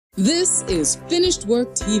This is Finished Work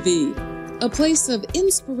TV, a place of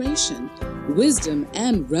inspiration, wisdom,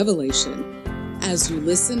 and revelation. As you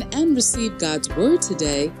listen and receive God's Word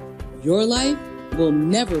today, your life will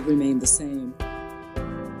never remain the same.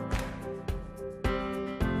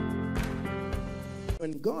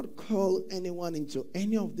 When God calls anyone into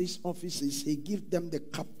any of these offices, He gives them the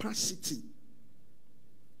capacity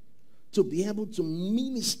to be able to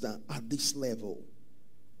minister at this level.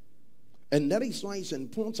 And that is why it's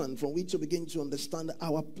important for we to begin to understand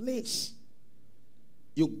our place.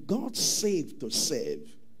 You got saved to serve.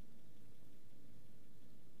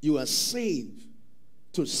 You are saved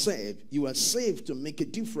to serve. You are saved to make a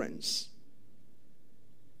difference.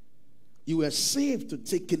 You are saved to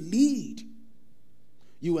take a lead.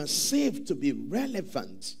 You are saved to be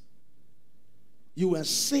relevant. You are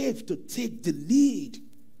saved to take the lead.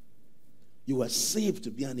 You are saved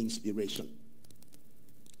to be an inspiration.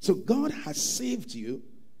 So God has saved you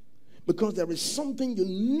because there is something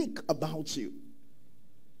unique about you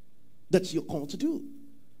that you're called to do.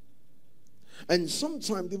 And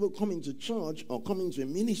sometimes people come into church or come into a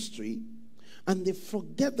ministry and they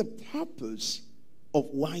forget the purpose of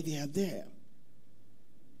why they are there.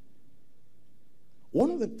 One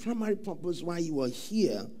of the primary purposes why you are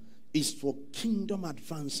here is for kingdom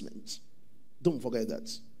advancement. Don't forget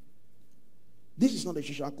that. This is not a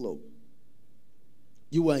social club.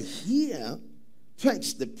 You are here,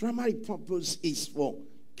 first, the primary purpose is for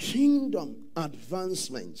kingdom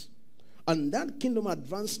advancement. And that kingdom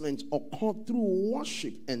advancement occurs through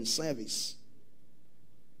worship and service.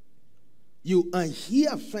 You are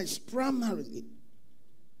here first, primarily,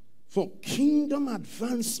 for kingdom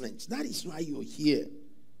advancement. That is why you're here.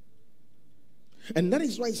 And that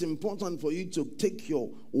is why it's important for you to take your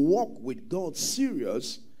walk with God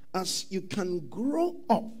serious, as you can grow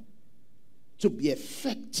up to be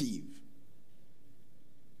effective.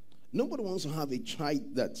 Nobody wants to have a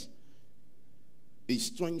child that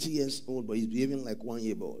is 20 years old but is behaving like 1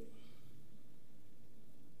 year old.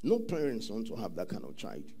 No parents want to have that kind of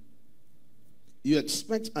child. You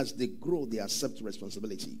expect as they grow, they accept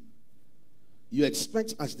responsibility. You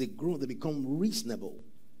expect as they grow, they become reasonable.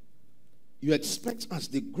 You expect as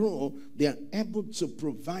they grow, they are able to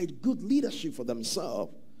provide good leadership for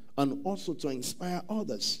themselves and also to inspire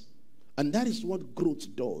others. And that is what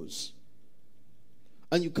growth does.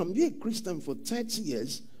 And you can be a Christian for 30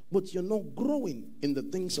 years, but you're not growing in the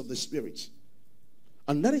things of the Spirit.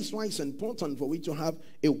 And that is why it's important for we to have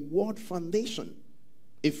a word foundation,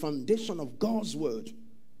 a foundation of God's word,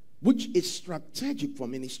 which is strategic for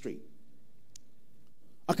ministry.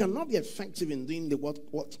 I cannot be effective in doing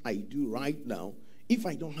what I do right now if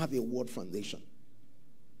I don't have a word foundation.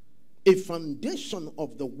 A foundation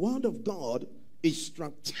of the word of God is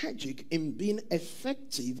strategic in being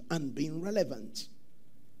effective and being relevant.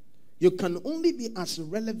 You can only be as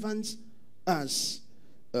relevant as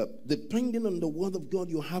depending on the word of God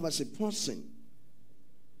you have as a person.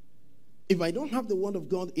 If I don't have the word of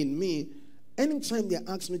God in me, anytime they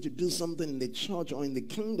ask me to do something in the church or in the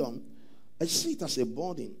kingdom, I see it as a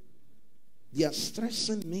burden. They are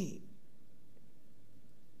stressing me.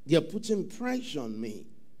 They are putting pressure on me.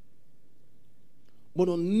 But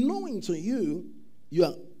unknowing to you, you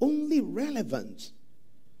are only relevant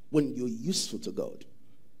when you're useful to God.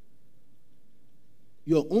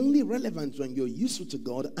 You're only relevant when you're useful to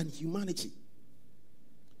God and humanity.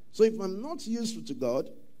 So if I'm not useful to God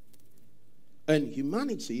and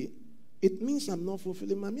humanity, it means I'm not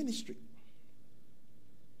fulfilling my ministry.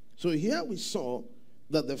 So here we saw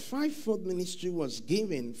that the fivefold ministry was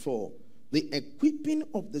given for the equipping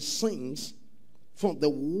of the saints for the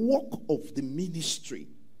work of the ministry.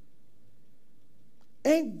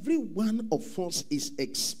 Every one of us is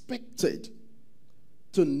expected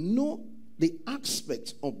to know the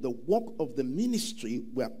aspects of the work of the ministry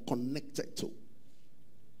we are connected to.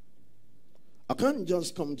 I can't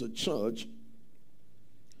just come to church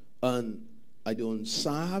and I don't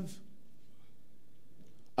serve,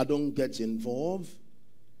 I don't get involved,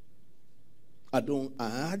 I don't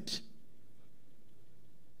add.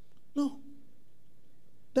 No.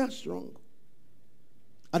 That's wrong.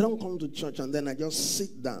 I don't come to church and then I just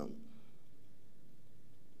sit down.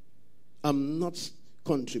 I'm not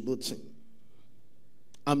contributing.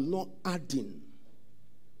 I'm not adding.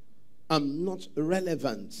 I'm not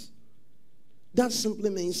relevant. That simply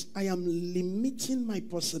means I am limiting my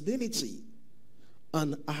possibility.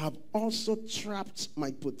 And I have also trapped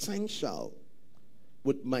my potential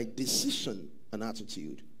with my decision and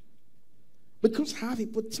attitude. Because I have a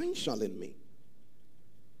potential in me.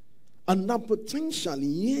 And that potential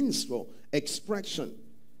yearns for expression.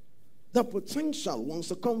 That potential wants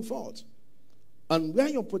to come forth. And where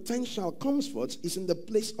your potential comes forth is in the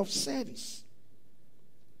place of service.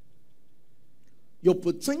 Your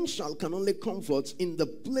potential can only come forth in the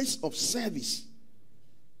place of service.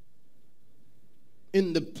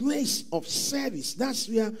 In the place of service, that's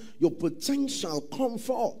where your potential comes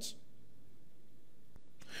forth.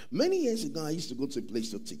 Many years ago, I used to go to a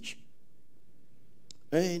place to teach.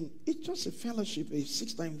 And it's just a fellowship. A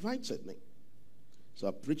sister invited me. So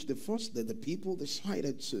I preached the first day. The people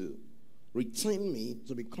decided to retain me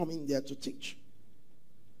to be coming there to teach.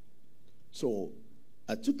 So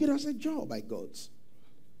I took it as a job I got.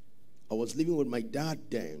 I was living with my dad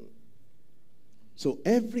then. So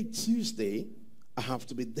every Tuesday, I have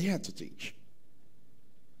to be there to teach.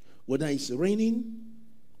 Whether it's raining,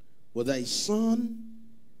 whether it's sun,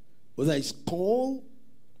 whether it's cold,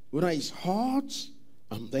 whether it's hot,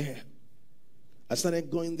 I'm there. I started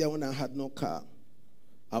going there when I had no car.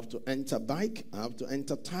 I have to enter bike. I have to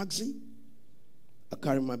enter taxi. I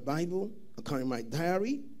carry my Bible. I carry my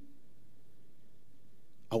diary.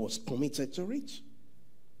 I was committed to it.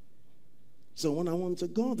 So when I want to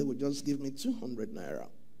go, they would just give me 200 naira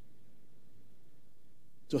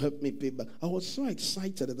to help me pay back. I was so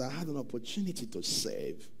excited that I had an opportunity to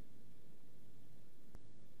serve.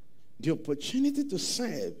 The opportunity to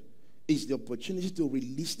serve is the opportunity to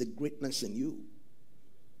release the greatness in you.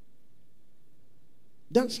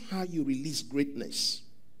 That's how you release greatness.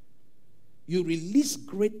 You release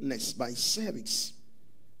greatness by service.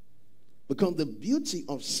 Because the beauty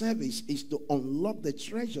of service is to unlock the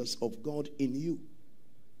treasures of God in you.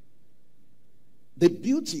 The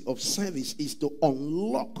beauty of service is to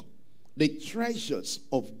unlock the treasures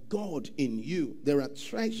of God in you. There are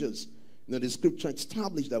treasures. You know, the scripture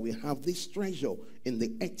established that we have this treasure in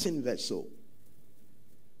the earthen vessel.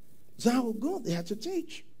 So I would go there to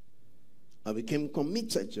teach. I became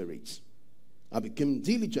committed to it. I became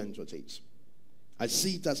diligent with it. I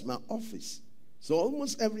see it as my office. So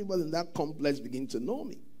almost everybody in that complex began to know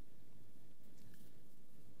me.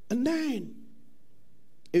 And then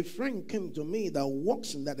a friend came to me that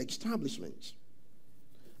works in that establishment.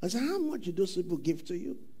 I said, how much do those people give to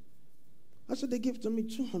you? I said, they give to me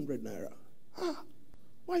 200 naira.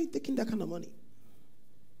 Why are you taking that kind of money?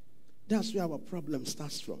 That's where our problem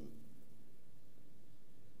starts from.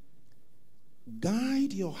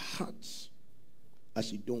 Guide your heart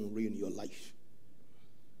as you don't ruin your life.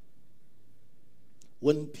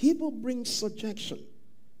 When people bring suggestion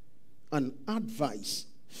and advice,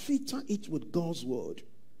 filter it with God's word,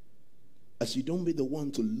 as you don't be the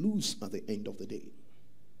one to lose at the end of the day.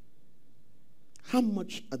 How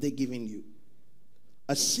much are they giving you?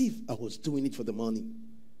 As if I was doing it for the money.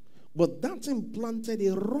 But that implanted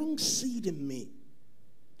a wrong seed in me.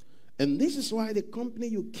 And this is why the company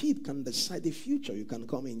you keep can decide the future you can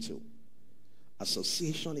come into.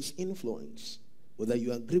 Association is influence, whether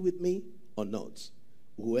you agree with me or not.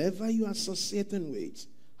 Whoever you are associating with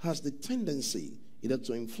has the tendency either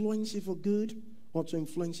to influence you for good or to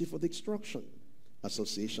influence you for destruction.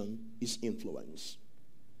 Association is influence.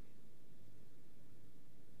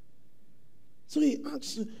 So he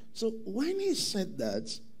asked, so when he said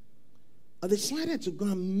that, I decided to go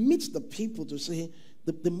and meet the people to say,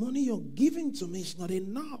 the money you're giving to me is not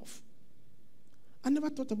enough. I never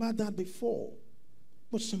thought about that before,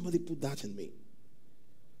 but somebody put that in me.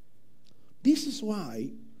 This is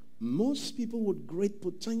why most people with great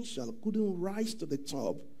potential couldn't rise to the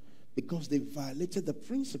top, because they violated the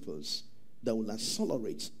principles that will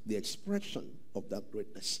accelerate the expression of that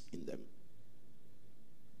greatness in them.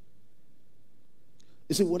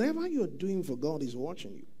 You see, whatever you're doing for God is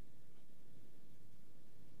watching you.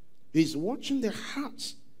 He's watching the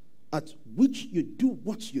heart at which you do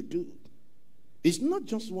what you do. It's not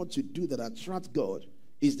just what you do that attracts God.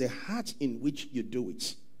 It's the heart in which you do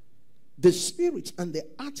it. The spirit and the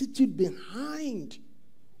attitude behind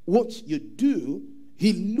what you do,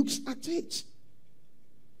 he looks at it.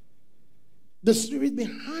 The spirit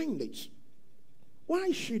behind it. Why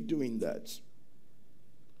is she doing that?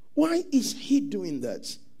 Why is he doing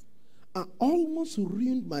that? I almost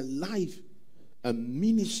ruined my life and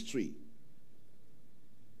ministry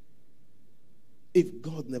if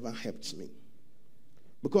God never helped me.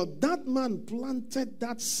 Because that man planted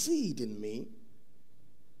that seed in me.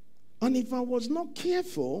 And if I was not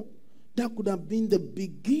careful, that could have been the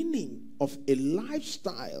beginning of a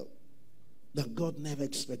lifestyle that God never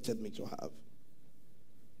expected me to have.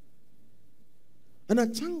 And I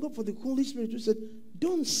thank God for the Holy Spirit who said,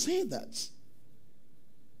 don't say that.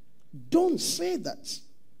 Don't say that.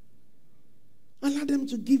 Allow them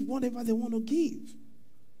to give whatever they want to give.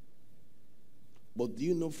 But do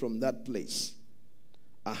you know, from that place,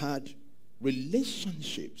 I had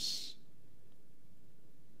relationships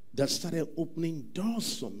that started opening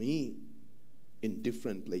doors for me in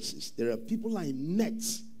different places. There are people I met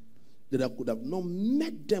that I could have not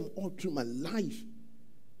met them all through my life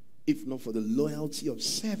if not for the loyalty of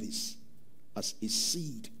service as a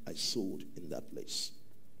seed I sowed in that place.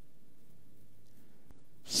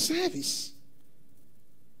 Service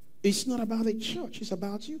is not about a church, it's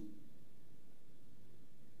about you.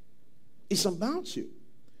 It's about you.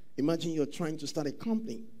 Imagine you're trying to start a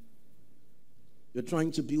company. You're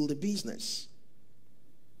trying to build a business.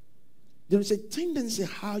 There is a tendency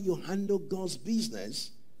how you handle God's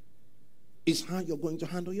business is how you're going to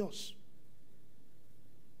handle yours.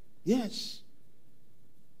 Yes.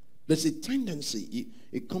 There's a tendency.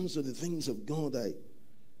 It comes to the things of God. I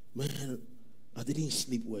didn't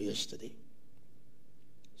sleep well yesterday,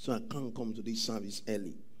 so I can't come to this service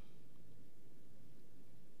early.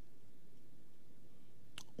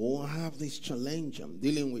 Or I have this challenge I'm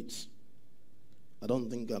dealing with. I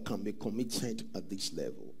don't think I can be committed at this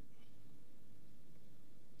level.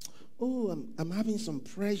 Oh, I'm having some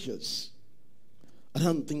pressures. I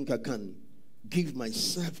don't think I can give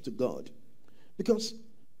myself to God. Because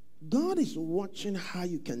God is watching how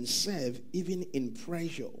you can serve even in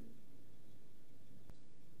pressure.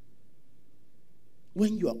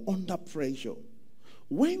 When you are under pressure,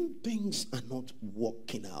 when things are not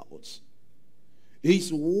working out,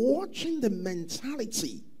 He's watching the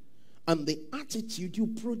mentality and the attitude you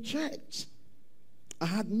project. I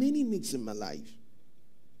had many needs in my life.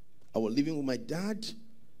 I was living with my dad,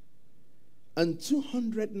 and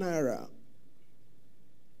 200 naira,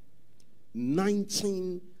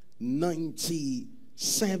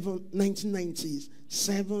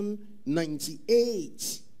 1997,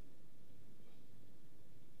 98.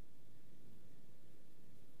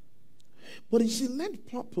 But you see, let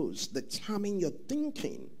purpose determine your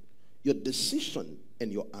thinking, your decision,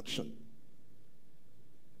 and your action.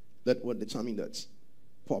 Let what determine that?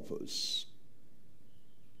 Purpose.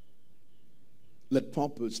 Let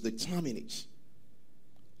purpose determine it.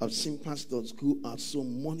 I've seen pastors who are so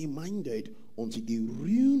money-minded until they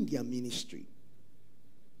ruin their ministry.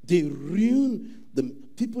 They ruin them.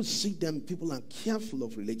 People see them, people are careful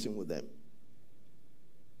of relating with them.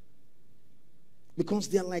 Because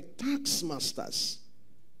they are like tax masters.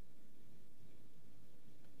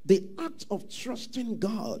 The act of trusting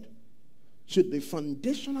God should be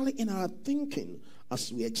foundationally in our thinking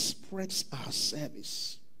as we express our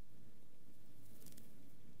service.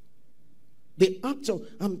 The act of,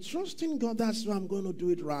 I'm trusting God, that's why I'm going to do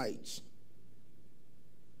it right.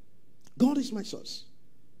 God is my source.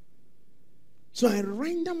 So I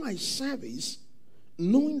render my service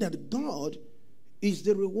knowing that God is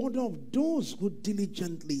the rewarder of those who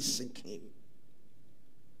diligently seek Him.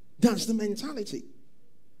 That's the mentality.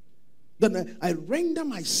 That I render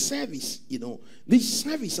my service, this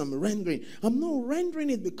service I'm rendering. I'm not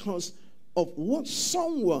rendering it because of what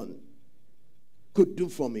someone could do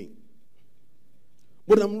for me.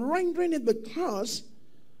 But I'm rendering it because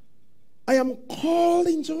I am called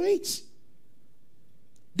into it.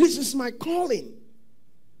 This is my calling.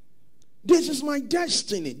 This is my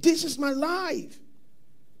destiny. This is my life.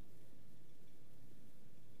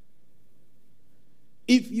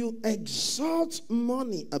 If you exalt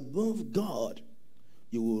money above God,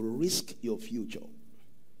 you will risk your future.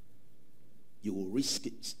 You will risk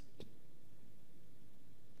it.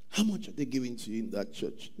 How much are they giving to you in that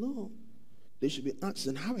church? No. They should be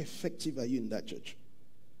asking, how effective are you in that church?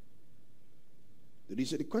 Did you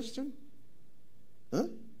see the question? Huh?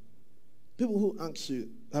 People who ask you,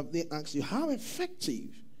 have they asked you, how effective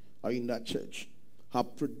are you in that church? How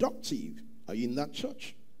productive are you in that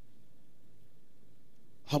church?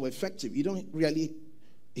 How effective? You don't really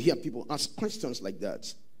hear people ask questions like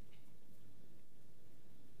that.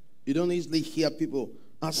 You don't easily hear people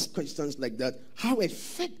ask questions like that. How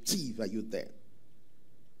effective are you there?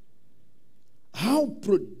 How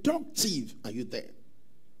productive are you there?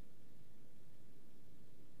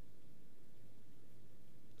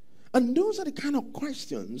 And those are the kind of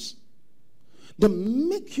questions that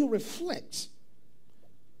make you reflect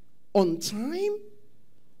on time,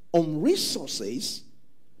 on resources,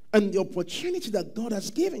 and the opportunity that God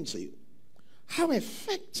has given to you. How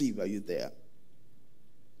effective are you there?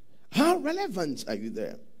 How relevant are you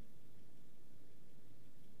there?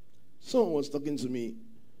 Someone was talking to me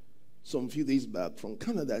some few days back from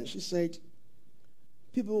Canada, and she said,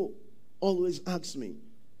 people always ask me,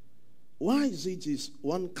 why is it is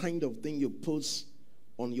one kind of thing you post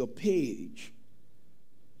on your page?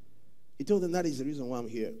 He told them that is the reason why I'm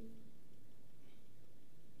here.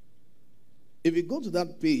 If you go to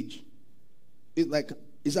that page,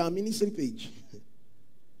 it's our ministry page.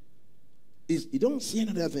 You don't see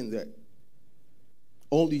another thing there.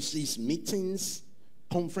 All you see is meetings,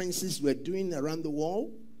 conferences we're doing around the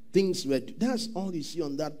world, things we're doing. That's all you see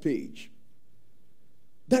on that page.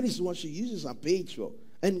 That is what she uses her page for.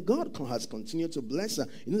 And God has continued to bless her.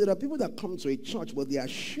 You know, there are people that come to a church, but they are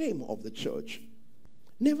ashamed of the church.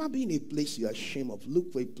 Never be in a place you're ashamed of.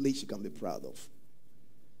 Look for a place you can be proud of.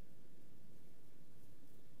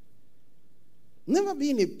 Never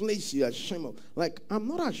be in a place you're ashamed of. Like, I'm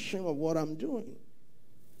not ashamed of what I'm doing.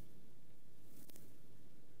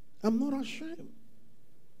 I'm not ashamed.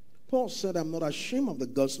 Paul said, I'm not ashamed of the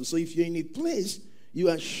gospel. So if you're in a place, you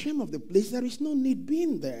are ashamed of the place, there is no need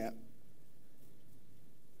being there.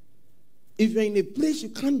 If you're in a place, you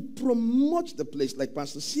can't promote the place. Like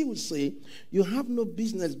Pastor C would say, you have no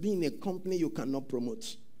business being a company you cannot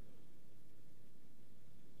promote.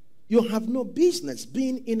 You have no business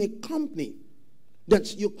being in a company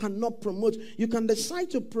that you cannot promote. You can decide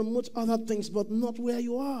to promote other things, but not where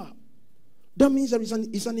you are. That means there is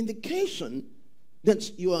it's an indication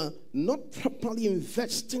that you are not properly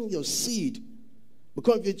investing your seed.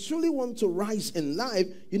 Because if you truly want to rise in life,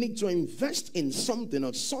 you need to invest in something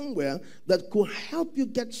or somewhere that could help you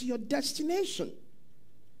get to your destination.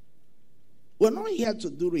 We're not here to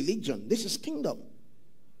do religion. This is kingdom.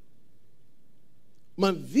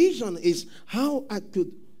 My vision is how I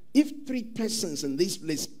could, if 3 persons in this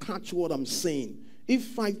place catch what I'm saying, if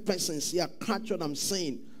 5 persons here catch what I'm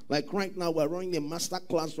saying, like right now, we're running a master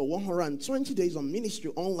class for 120 days on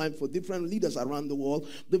ministry online for different leaders around the world.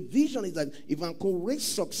 The vision is that if I could raise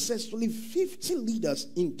successfully 50 leaders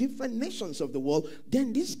in different nations of the world,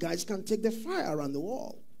 then these guys can take the fire around the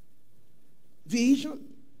world. Vision.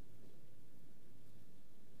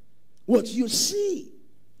 What you see.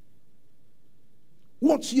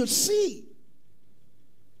 What you see.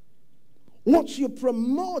 What you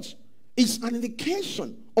promote is an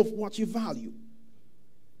indication of what you value.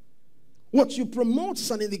 What you promote is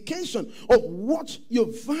an indication of what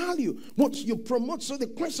you value, what you promote. So the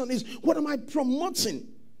question is, what am I promoting?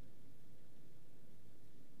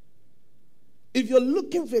 If you're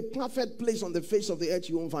looking for a perfect place on the face of the earth,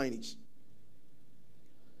 you won't find it.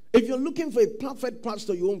 If you're looking for a perfect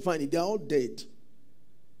pastor, you won't find it. They're all dead.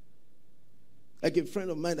 Like a friend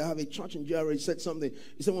of mine that have a church in GRA said something.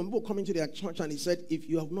 He said, when people come into their church, and he said, if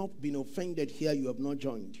you have not been offended here, you have not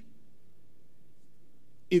joined.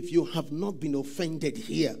 If you have not been offended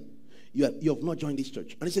here, you have not joined this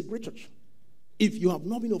church. And it's a great church. If you have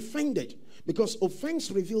not been offended, because offense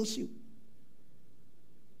reveals you.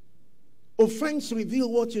 Offense reveals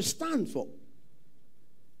what you stand for.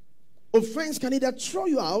 Offense can either throw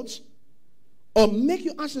you out or make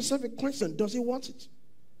you ask yourself a question. Does he want it?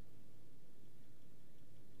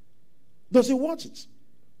 Does he want it?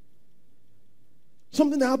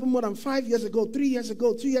 Something that happened more than 5 years ago, 3 years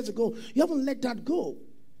ago, 2 years ago. You haven't let that go.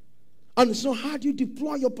 And so how do you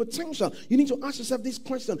deploy your potential? You need to ask yourself this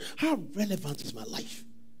question. How relevant is my life?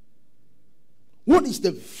 What is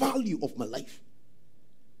the value of my life?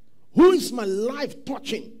 Who is my life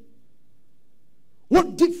touching?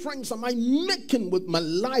 What difference am I making with my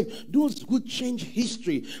life? Those who change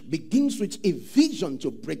history begins with a vision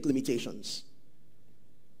to break limitations.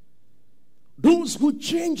 Those who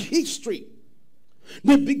change history,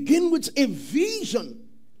 they begin with a vision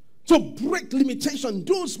to break limitation.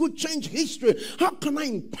 Those who change history, how can I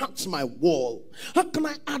impact my world? How can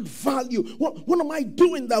I add value? What am I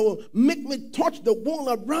doing that will make me touch the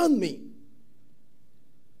world around me?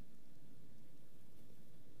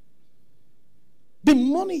 The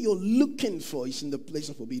money you're looking for is in the place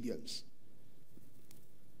of obedience.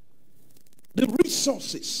 The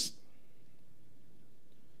resources.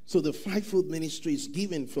 So the fivefold ministry is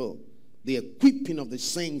given for the equipping of the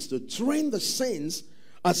saints, to train the saints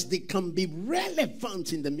as they can be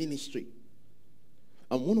relevant in the ministry.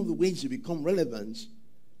 And one of the ways you become relevant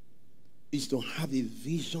is to have a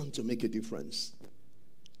vision to make a difference.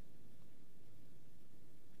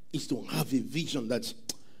 Is to have a vision that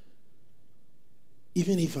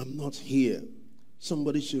even if I'm not here,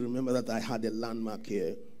 somebody should remember that I had a landmark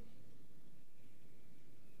here.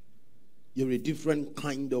 You're a different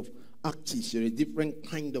kind of artist. You're a different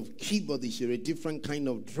kind of keyboardist. You're a different kind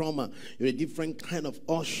of drummer. You're a different kind of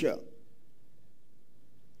usher.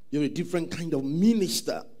 You're a different kind of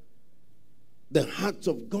minister. The heart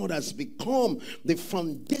of God has become the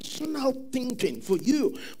foundational thinking for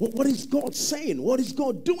you. What is God saying? What is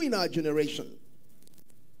God doing in our generation?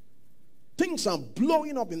 Things are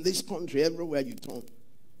blowing up in this country everywhere you turn.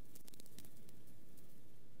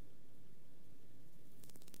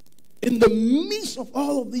 In the midst of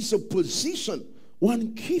all of this opposition,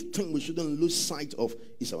 one key thing we shouldn't lose sight of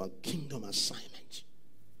is our kingdom assignment.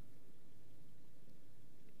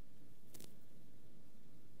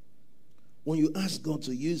 When you ask God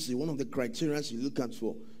to use you, one of the criteria you look at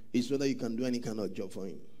for is whether you can do any kind of job for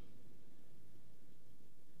him.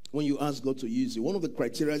 When you ask God to use you, one of the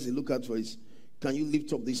criteria you look at for is, can you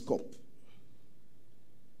lift up this cup?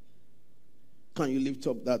 Can you lift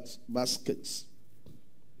up that basket?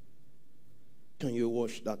 Can you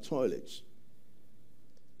wash that toilet?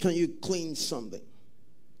 Can you clean something?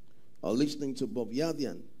 Or listening to Bob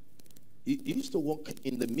Yardian. He used to work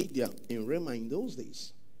in the media in Rema in those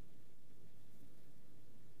days.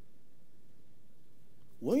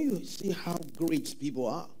 When you see how great people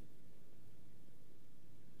are,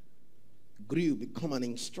 grew, become an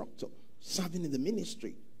instructor, serving in the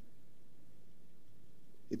ministry.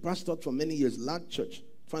 He pastored for many years, large church,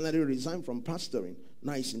 finally resigned from pastoring,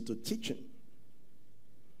 now he's into teaching.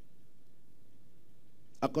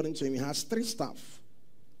 According to him, he has 3 staff,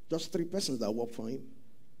 just 3 persons that work for him.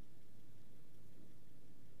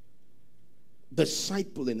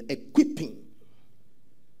 Discipling, equipping.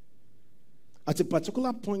 At a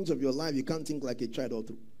particular point of your life, you can't think like a child all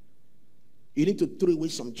through. You need to throw away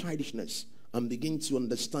some childishness and begin to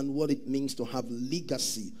understand what it means to have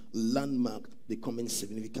legacy, landmark, becoming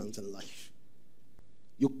significant in life.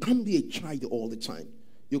 You can't be a child all the time.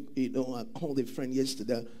 You know, I called a friend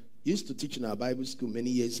yesterday, used to teach in our Bible school many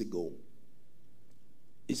years ago.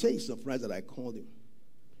 He said he's surprised that I called him.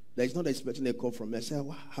 That he's not expecting a call from me. I said,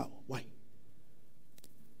 how? Why?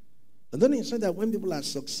 And then he said that when people are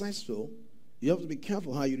successful, you have to be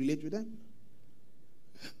careful how you relate with them.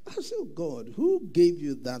 I said, oh God, who gave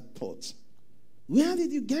you that thought? Where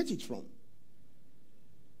did you get it from?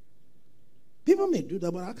 People may do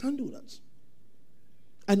that, but I can't do that.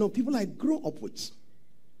 I know people I grew up with.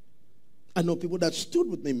 I know people that stood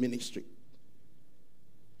with me in ministry.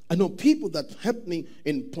 I know people that helped me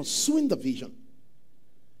in pursuing the vision.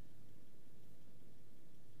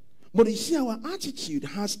 But you see, our attitude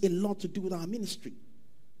has a lot to do with our ministry.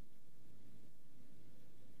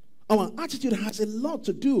 Our attitude has a lot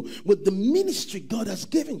to do with the ministry God has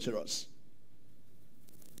given to us.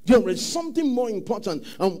 There is something more important,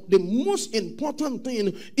 and the most important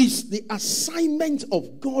thing is the assignment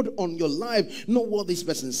of God on your life. Not what this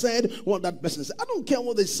person said, what that person said. I don't care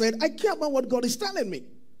what they said. I care about what God is telling me.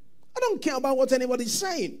 I don't care about what anybody is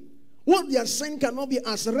saying. What they are saying cannot be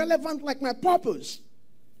as relevant like my purpose.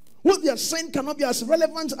 What they are saying cannot be as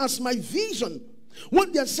relevant as my vision.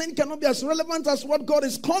 What they are saying cannot be as relevant as what God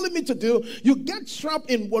is calling me to do. You get trapped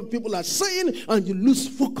in what people are saying and you lose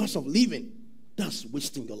focus of living. That's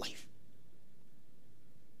wasting your life.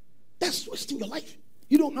 That's wasting your life.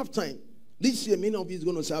 You don't have time. This year, many of you is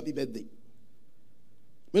going to say happy birthday.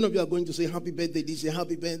 Many of you are going to say happy birthday this year,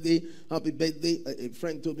 happy birthday, happy birthday. A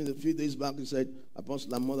friend told me a few days back, he said,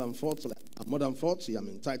 Apostle, I'm more than 40. I'm more than 40. I'm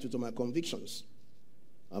entitled to my convictions.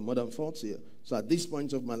 I'm more than 40. So at this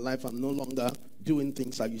point of my life, I'm no longer doing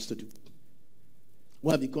things I used to do.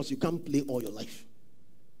 Why? Because you can't play all your life.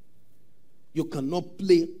 You cannot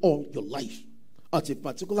play all your life. At a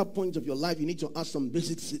particular point of your life, you need to ask some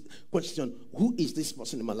basic question. Who is this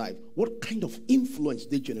person in my life? What kind of influence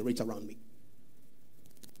they generate around me?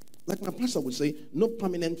 Like my pastor would say, no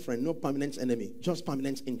permanent friend, no permanent enemy, just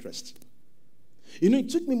permanent interest. You know, it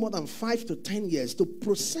took me more than 5 to 10 years to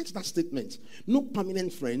process that statement. No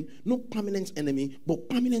permanent friend, no permanent enemy, but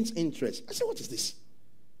permanent interest. I said, what is this?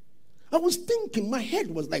 I was thinking, my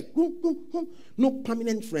head was like, no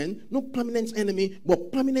permanent friend, no permanent enemy,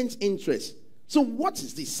 but permanent interest. So what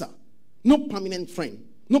is this, sir? No permanent friend,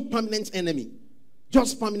 no permanent enemy,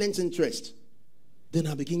 just permanent interest. Then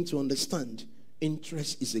I begin to understand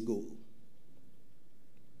interest is a goal.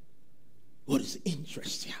 What is the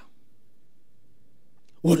interest here?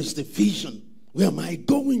 What is the vision? Where am I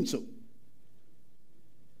going to?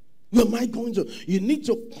 Where am I going to? You need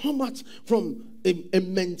to come out from a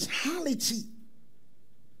mentality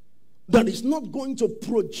that is not going to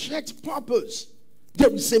project purpose. There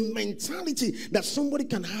is a mentality that somebody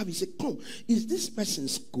can have. You say, come, is this person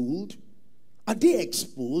schooled? Are they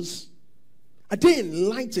exposed? Are they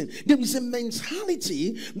enlightened? There is a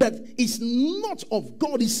mentality that is not of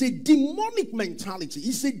God. It's a demonic mentality.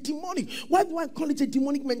 It's a demonic. Why do I call it a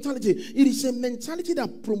demonic mentality? It is a mentality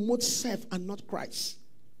that promotes self and not Christ.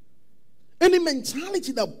 Any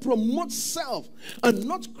mentality that promotes self and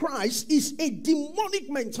not Christ is a demonic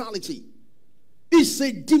mentality. It's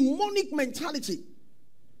a demonic mentality.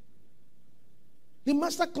 The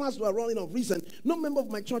master class we are running of recent, no member of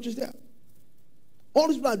my church is there. All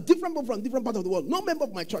these people are different people from different parts of the world. No member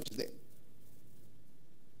of my church is there.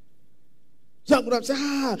 So I could have said,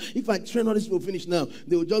 if I train all these people finish now,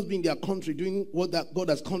 they will just be in their country doing what that God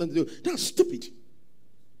has called them to do. That's stupid.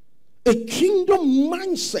 A kingdom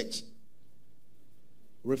mindset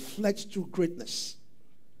reflects true greatness.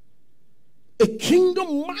 A kingdom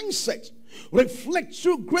mindset reflects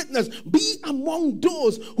true greatness. Be among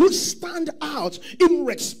those who stand out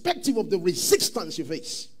irrespective of the resistance you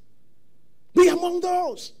face. Be among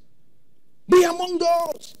those. Be among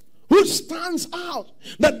those who stands out,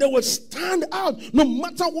 that they will stand out no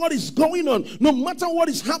matter what is going on, no matter what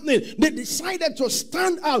is happening. They decided to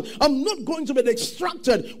stand out. I'm not going to be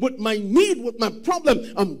distracted with my need, with my problem.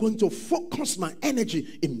 I'm going to focus my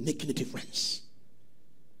energy in making a difference.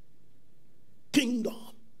 Kingdom.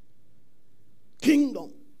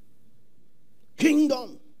 Kingdom.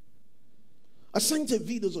 Kingdom. I sent a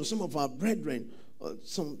videos of some of our brethren,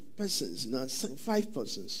 some persons, 5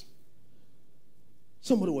 persons.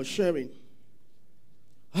 Somebody was sharing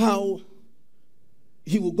how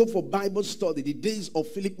he will go for Bible study, the days of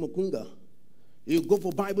Philip Mukunga. He will go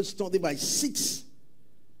for Bible study by 6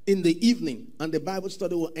 in the evening, and the Bible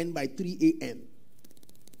study will end by 3 a.m.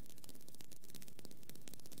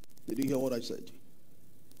 Did you hear what I said?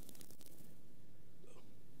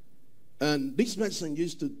 And this person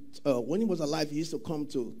used to, when he was alive, he used to come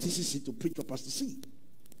to TCC to preach for Pastor C.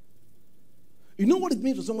 You know what it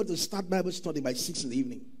means for somebody to start Bible study by 6 in the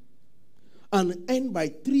evening and end by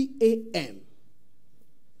 3 a.m.?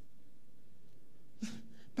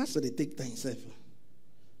 Pastor, they take time, self.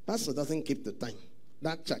 Pastor doesn't keep the time.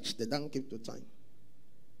 That church, they don't keep the time.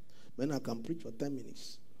 When I can preach for 10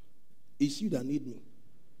 minutes, it's you that need me.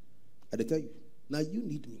 I tell you, now you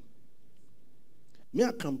need me. Me,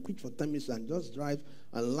 I can preach for 10 minutes and just drive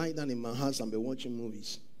and lie down in my house and be watching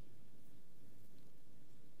movies.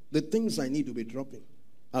 The things I need to be dropping.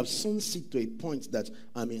 I've soon seen to a point that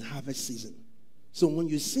I'm in harvest season. So when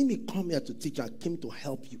you see me come here to teach, I came to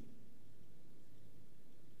help you.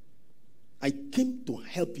 I came to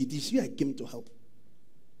help you. This year I came to help.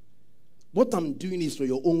 What I'm doing is for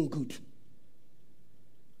your own good.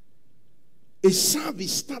 A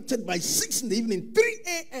service started by 6 in the evening, 3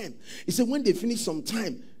 a.m. He said when they finish some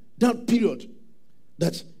time, that period,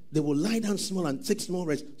 that they will lie down small and take small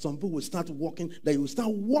rest. Some people will start walking. That you will start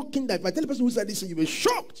walking. That if I tell the person who said this, you'll be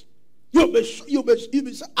shocked. You'll be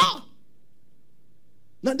saying, ah.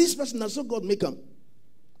 Now this person, that's so God make him.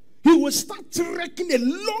 He will start trekking a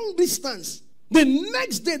long distance. The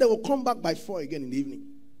next day they will come back by 4 again in the evening.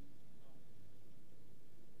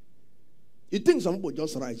 You think some people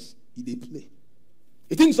just rise? They play.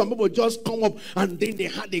 You think some people just come up and then they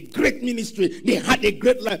had a great ministry. They had a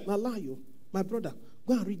great life. Now lie you, my brother.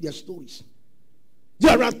 Go and read their stories.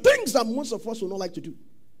 There are things that most of us will not like to do.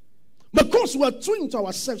 Because we are true into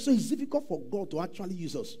ourselves, so it's difficult for God to actually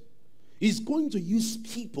use us. He's going to use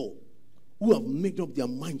people who have made up their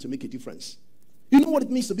mind to make a difference. You know what it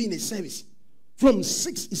means to be in a service? From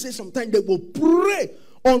 6, he says sometimes they will pray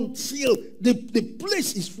until the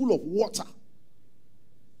place is full of water.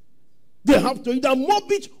 They have to either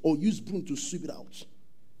mop it or use broom to sweep it out.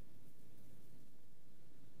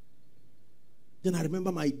 Then I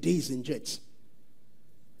remember my days in jets.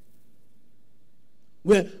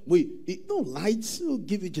 Where no lights, we'll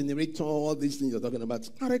give you generator, all these things you're talking about.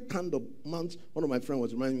 Carry candle mount. One of my friends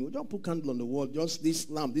was reminding me, don't put candle on the wall, just this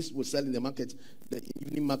lamp. This will sell in the market, the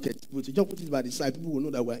evening market. Just put it by the side. People will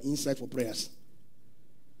know that we're inside for prayers.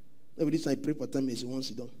 Every time I pray for 10 minutes, he wants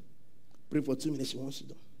it done. Pray for 2 minutes, he wants it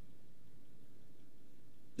done.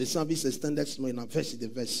 The service extended small, and I verse the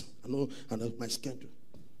verse. I know my schedule.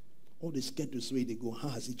 All the schedules where they go, how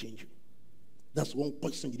has it changed you? That's one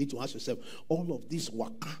question you need to ask yourself. All of this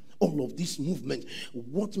waka, all of this movement,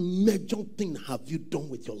 what major thing have you done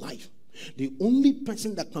with your life? The only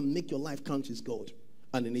person that can make your life count is God.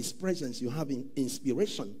 And in his presence, you have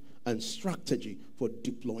inspiration and strategy for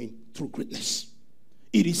deploying true greatness.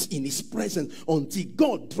 It is in his presence until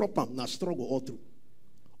God drop him, now struggle all through.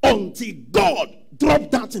 Until God drop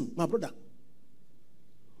that in, my brother.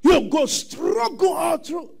 You go struggle all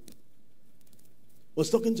through. I was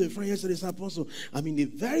talking to a friend yesterday, this apostle. I'm in a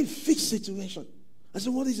very fixed situation. I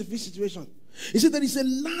said, what is a fixed situation? He said, there is a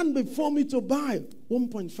land before me to buy.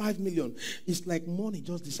 1.5 million. It's like money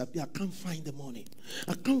just disappeared. I can't find the money.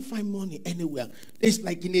 I can't find money anywhere. It's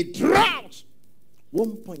like in a drought.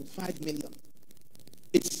 1.5 million.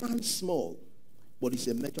 It sounds small, but it's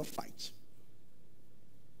a major fight.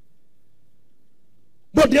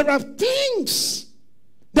 But there are things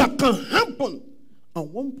that can happen and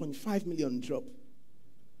 1.5 million drop.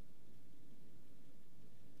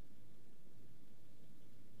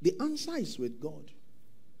 The answer is with God.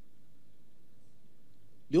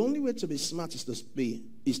 The only way to be smart is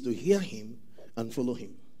to hear him and follow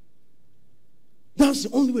him. That's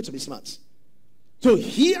the only way to be smart. To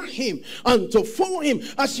hear him and to follow him.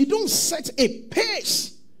 As you don't set a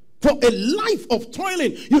pace For a life of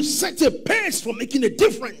toiling, you set a pace for making a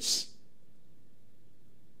difference.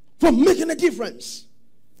 For making a difference.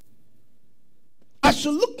 I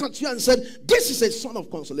should look at you and said, this is a son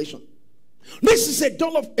of consolation. This is a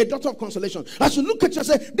daughter of consolation. I should look at you and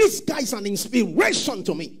say, this guy is an inspiration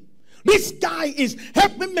to me. This guy is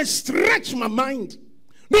helping me stretch my mind.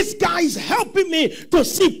 This guy is helping me to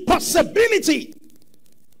see possibility.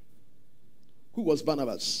 Who was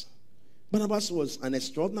Barnabas? Barnabas was an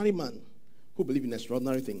extraordinary man who believed in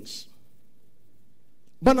extraordinary things.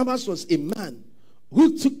 Barnabas was a man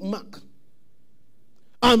who took Mark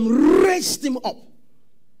and raised him up.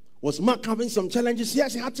 Was Mark having some challenges?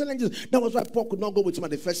 Yes, he had challenges. That was why Paul could not go with him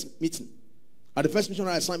at the first meeting. At the first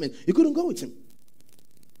missionary assignment, he couldn't go with him.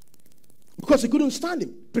 Because he couldn't stand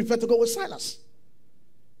him. Preferred to go with Silas.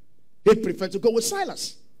 He preferred to go with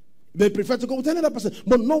Silas. They preferred to go with another person.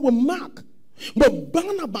 But not with Mark. But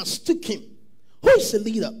Barnabas took him. Who is a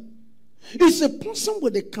leader? He's a person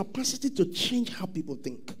with the capacity to change how people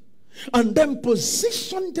think. And then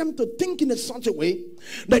position them to think in such a way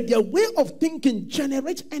that their way of thinking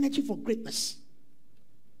generates energy for greatness.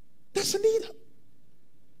 That's a leader.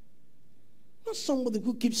 Not somebody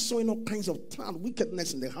who keeps sowing all kinds of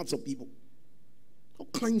wickedness in the hearts of people. All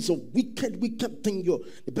kinds of wicked thing.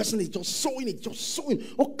 The person is just sowing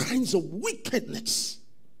all kinds of wickedness.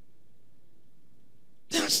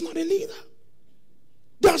 That's not a leader.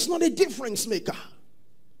 That's not a difference maker.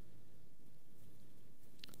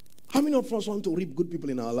 How many of us want to reap good people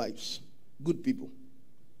in our lives? Good people.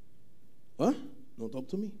 Huh? Don't talk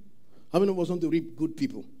to me. How many of us want to reap good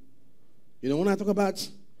people? You know, when I talk about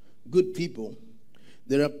good people,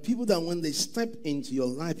 there are people that when they step into your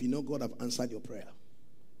life, you know God have answered your prayer.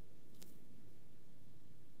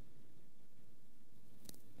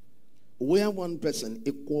 Where one person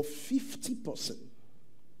equals 50%.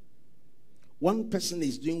 One person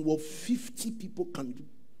is doing what 50 people can do.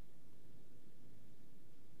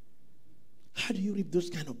 How do you reap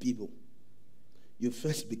those kind of people? You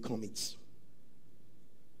first become it.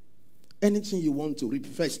 Anything you want to reap,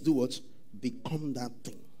 first do what? Become that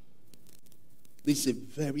thing. This is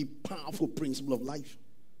a very powerful principle of life.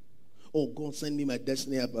 Oh, God, send me my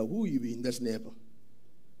destiny helper. Who will you be in destiny helper?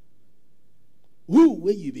 Who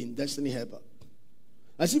will you be in destiny helper?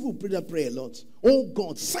 As if we pray that prayer a lot. Oh,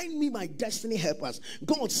 God, send me my destiny helpers.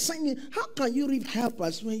 God, send me. How can you reap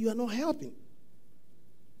helpers when you are not helping?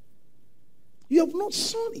 You have not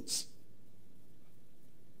sown it.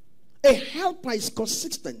 A helper is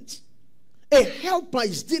consistent. A helper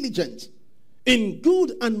is diligent. In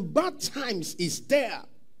good and bad times is there.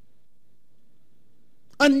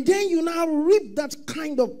 And then you now reap that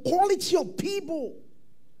kind of quality of people.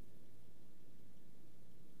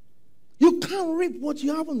 You can't reap what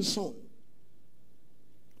you haven't sown.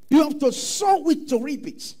 You have to sow it to reap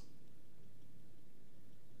it.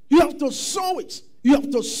 You have to sow it. You have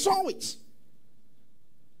to sow it.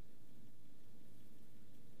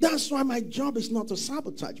 That's why my job is not to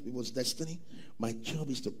sabotage people's destiny. My job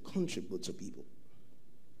is to contribute to people.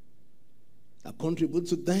 I contribute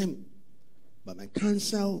to them by my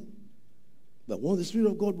counsel, by what the Spirit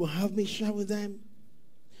of God will have me share with them.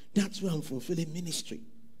 That's where I'm fulfilling ministry.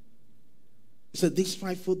 So this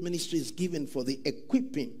fivefold ministry is given for the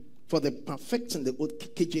equipping, for the perfecting. The old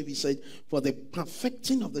KJV said, for the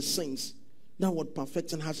perfecting of the saints. Now what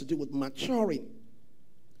perfecting has to do with maturing.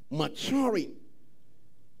 Maturing.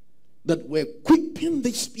 That we're equipping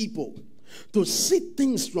these people to see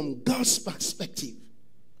things from God's perspective.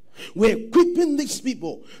 We're equipping these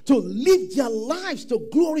people to live their lives to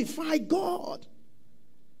glorify God.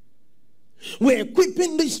 We're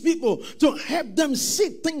equipping these people to help them see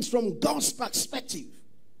things from God's perspective.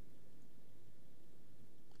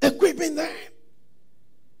 Equipping them.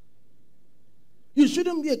 You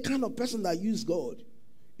shouldn't be a kind of person that uses God.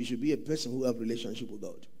 You should be a person who has a relationship with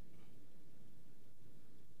God.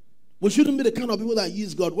 We shouldn't be the kind of people that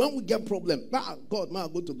use God. When we get problem, God,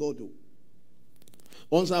 man, go to God.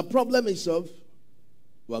 Once our problem is solved,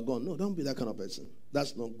 we are gone. No, don't be that kind of person.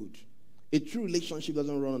 That's not good. A true relationship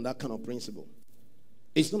doesn't run on that kind of principle.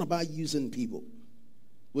 It's not about using people.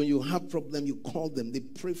 When you have problem, you call them. They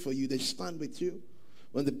pray for you. They stand with you.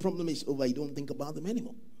 When the problem is over, you don't think about them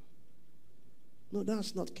anymore. No,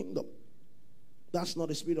 that's not kingdom. That's not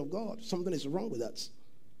the Spirit of God. Something is wrong with that.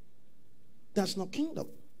 That's not kingdom.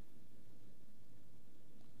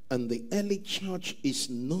 And the early church is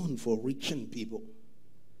known for reaching people.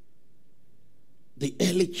 The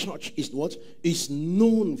early church is what? Is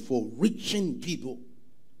known for reaching people.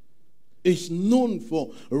 It's known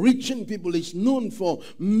for reaching people. It's known for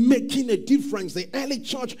making a difference. The early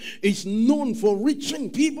church is known for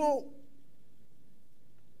reaching people.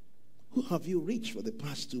 have you reached for the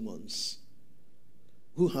past 2 months?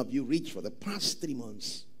 Who have you reached for the past 3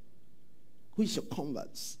 months? Who is your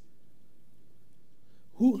converts?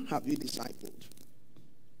 Who have you discipled?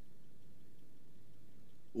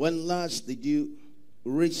 When last did you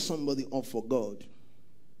raise somebody up for God?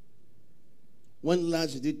 When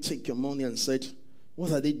last did you take your money and said,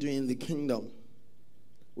 what are they doing in the kingdom?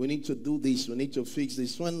 We need to do this. We need to fix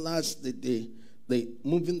this. When last did they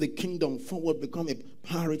moving the kingdom forward become a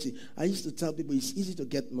priority? I used to tell people it's easy to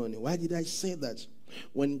get money. Why did I say that?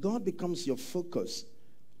 When God becomes your focus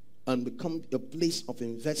and becomes a place of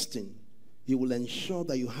investing, He will ensure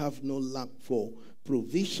that you have no lack for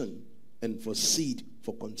provision and for seed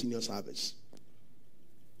for continuous harvest.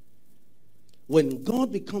 When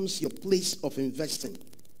God becomes your place of investing,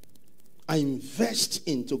 I invest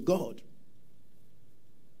into God.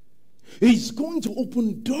 He's going to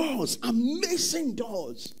open doors, amazing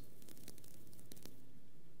doors.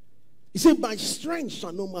 He said, by strength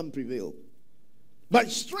shall no man prevail. By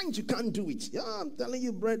strength you can't do it. Yeah, I'm telling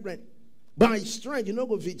you, brethren. By strength, you don't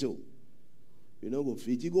go fit. You don't go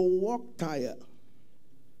fit. You go walk tired.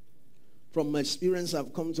 From my experience,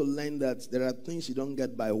 I've come to learn that there are things you don't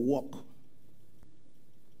get by walk.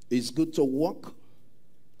 It's good to walk,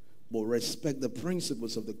 but respect the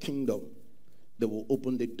principles of the kingdom that will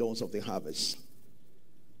open the doors of the harvest.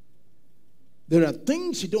 There are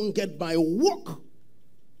things you don't get by walk.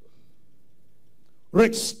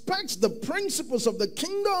 Respect the principles of the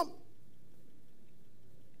kingdom,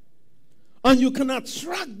 and you can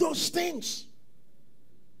attract those things.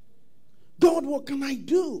 God, what can I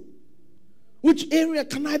do? Which area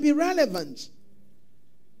can I be relevant?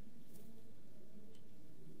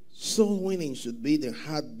 Soul winning should be the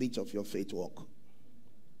heartbeat of your faith walk.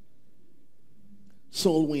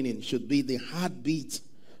 Soul winning should be the heartbeat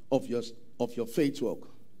of your faith walk.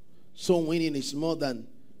 Soul winning is more than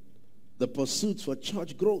the pursuit for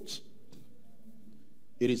church growth.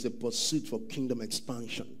 It is a pursuit for kingdom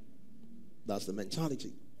expansion. That's the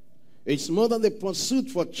mentality. It's more than the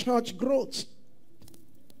pursuit for church growth.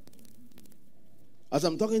 As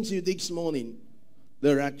I'm talking to you this morning,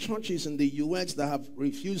 there are churches in the U.S. that have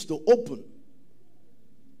refused to open.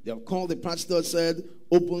 They have called the pastor, said,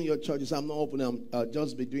 open your churches. I'm not opening. I'll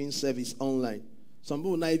just be doing service online. Some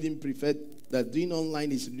people not even prefer that doing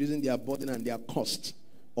online is reducing their burden and their cost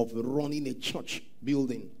of running a church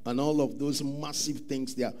building and all of those massive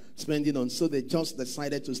things they are spending on. So they just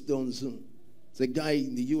decided to stay on Zoom. The guy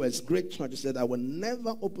in the U.S., great church, said, I will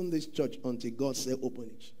never open this church until God said open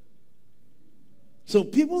it. So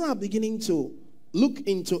people are beginning to look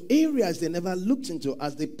into areas they never looked into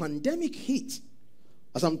as the pandemic hit.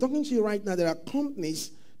 As I'm talking to you right now, there are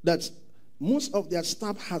companies that most of their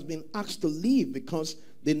staff has been asked to leave because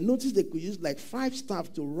they noticed they could use like 5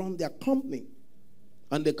 staff to run their company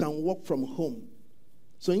and they can work from home.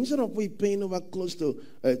 So instead of we paying over close to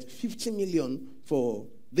 50 million for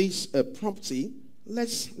this property,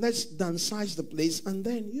 let's downsize the place and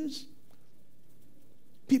then use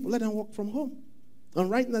people, let them work from home. And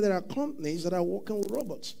right now there are companies that are working with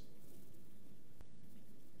robots.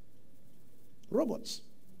 Robots.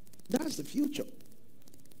 That's the future.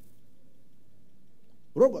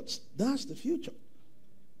 Robots. That's the future.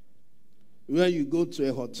 Where you go to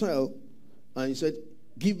a hotel and you said,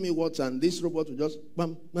 give me water, and this robot will just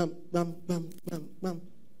bam, bam, bam, bam, bam, bam,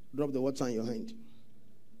 drop the water in your hand.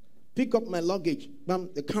 Pick up my luggage. Bam,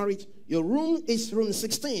 they carry it. Your room is room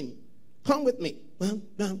 16. Come with me. Bam,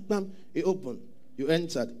 bam, bam. You open. You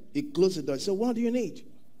entered. You close the door. So what do you need?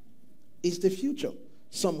 It's the future.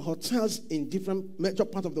 Some hotels in different major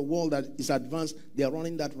parts of the world that is advanced, they are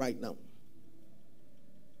running that right now.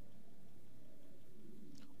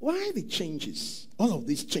 Why the changes? All of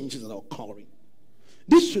these changes that are occurring.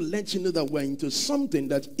 This should let you know that we're into something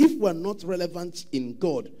that if we're not relevant in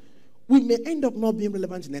God, we may end up not being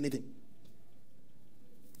relevant in anything.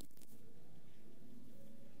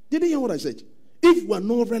 Did you hear what I said? If we're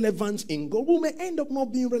not relevant in God, we may end up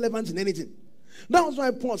not being relevant in anything. That's why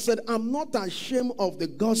Paul said, I'm not ashamed of the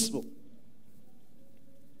gospel.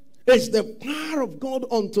 It's the power of God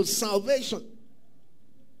unto salvation.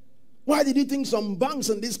 Why did you think some banks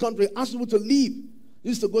in this country asked people to leave?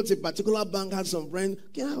 Used to go to a particular bank, had some friend,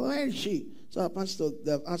 where is she? So our pastor,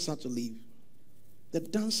 they've asked her to leave. They're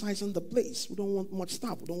downsizing the place. We don't want much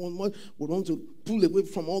staff. We don't want much. We want to pull away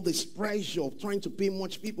from all this pressure of trying to pay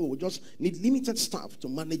much people. We just need limited staff to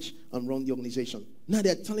manage and run the organization. Now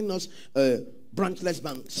they're telling us branchless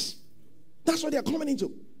banks. That's what they're coming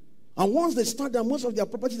into. And once they start there, most of their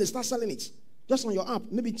property, they start selling it. Just on your app,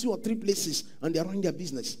 maybe 2 or 3 places, and they're running their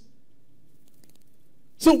business.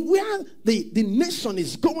 So where the nation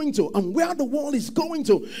is going to and where the world is going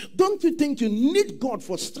to, don't you think you need God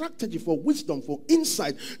for strategy, for wisdom, for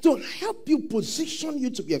insight to help you position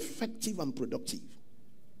you to be effective and productive?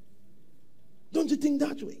 Don't you think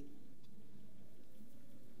that way?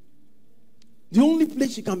 The only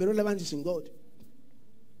place you can be relevant is in God.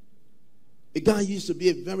 A guy used to be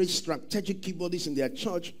a very strategic keyboardist in their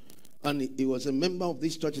church, and he was a member of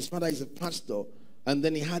this church. His father is a pastor. And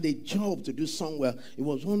then he had a job to do somewhere. He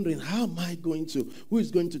was wondering, how am I going to, who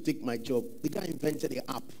is going to take my job? The guy invented an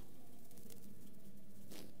app.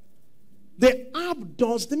 The app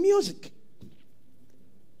does the music.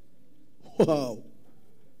 Wow.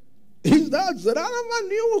 Is that I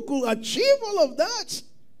knew we could achieve all of that?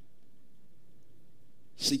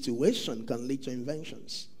 Situation can lead to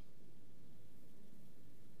inventions.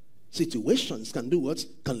 Situations can do what?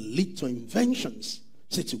 Can lead to inventions.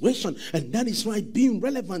 Situation. And that is why being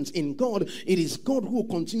relevant in God, it is God who will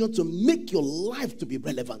continue to make your life to be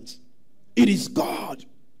relevant. It is God.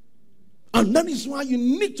 And that is why you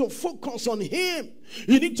need to focus on Him.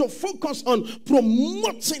 You need to focus on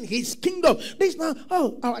promoting His kingdom. This is not,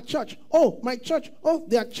 oh, our church, oh, my church, oh,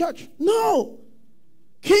 their church. No.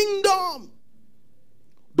 Kingdom.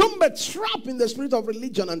 Don't be trapped in the spirit of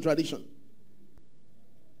religion and tradition.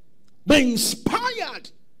 Be inspired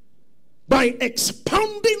by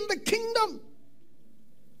expounding the kingdom.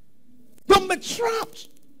 Don't be trapped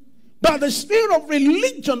by the spirit of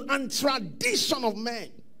religion and tradition of men.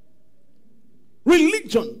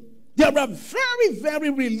 Religion. There are very, very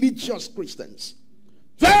religious Christians.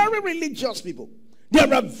 Very religious people.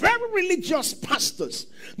 There are very religious pastors.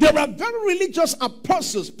 There are very religious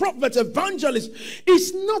apostles, prophets, evangelists.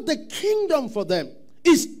 It's not the kingdom for them.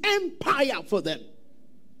 It's empire for them.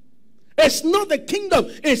 It's not the kingdom.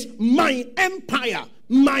 It's my empire.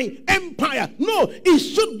 My empire. No, it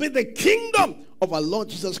should be the kingdom of our Lord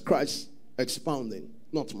Jesus Christ expounding,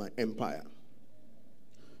 not my empire.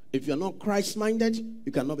 If you're not Christ-minded,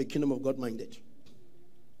 you cannot be kingdom of God-minded.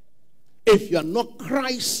 If you're not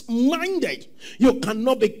Christ-minded, you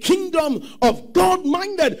cannot be kingdom of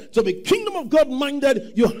God-minded. To be kingdom of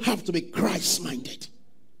God-minded, you have to be Christ-minded.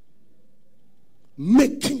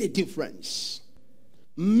 Making a difference.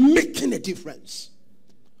 Making a difference.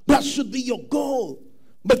 That should be your goal.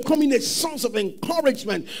 Becoming a source of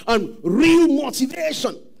encouragement and real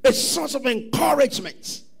motivation. A source of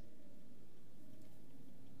encouragement.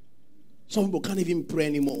 Some people can't even pray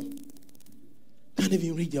anymore. Can't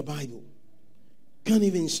even read their Bible. Can't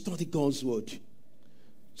even study God's word.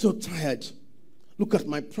 So tired. Look at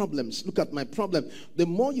my problems. Look at my problem. The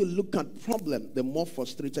more you look at problem, the more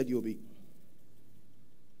frustrated you'll be.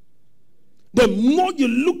 The more you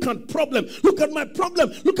look at problem, look at my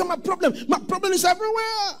problem, look at my problem. My problem is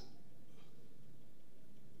everywhere.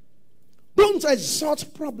 Don't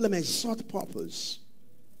exalt problem, exalt purpose.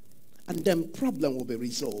 And then problem will be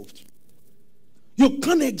resolved. You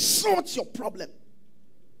can't exalt your problem.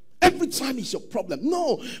 Every time it's your problem.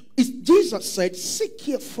 No, Jesus said, seek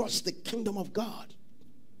ye first the kingdom of God.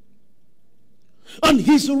 And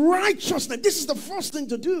His righteousness. This is the first thing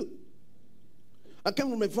to do. I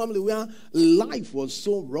came from a family where life was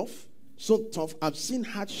so rough, so tough. I've seen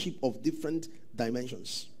hardship of different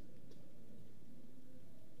dimensions.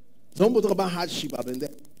 Some people talk about hardship. I've been there.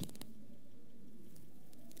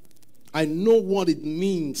 I know what it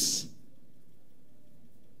means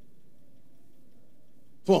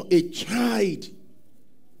for a child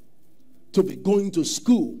to be going to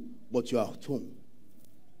school, but you are at home.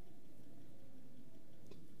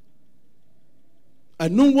 I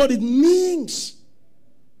know what it means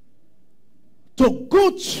to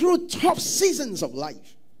go through tough seasons of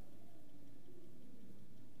life.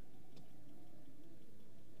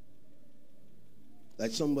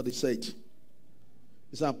 Like somebody said,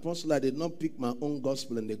 it's an apostle, I did not pick my own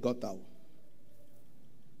gospel and they got out.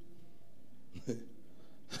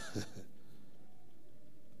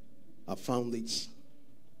 I found it.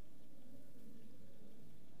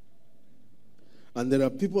 And there are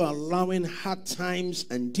people allowing hard times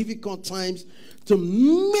and difficult times to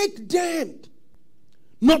make them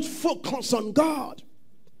not focus on God.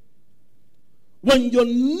 When your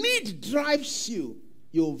need drives you,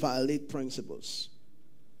 you'll violate principles.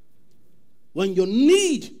 When your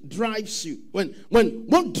need drives you, when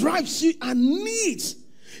what drives you are needs,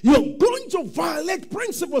 you're going to violate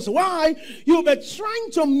principles. Why? You'll be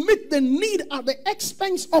trying to meet the need at the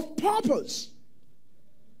expense of purpose.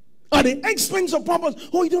 At the expense of purpose.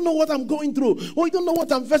 Oh, you don't know what I'm going through. Oh, you don't know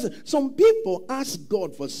what I'm facing. Some people ask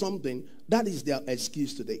God for something. That is their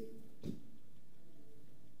excuse today.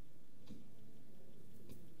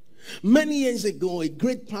 Many years ago, a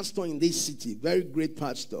great pastor in this city, very great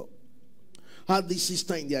pastor, had this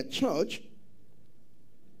sister in their church,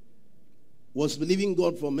 was believing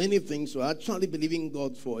God for many things, so actually believing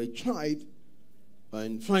God for a child,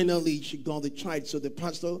 and finally she got the child. So the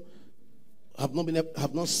pastor have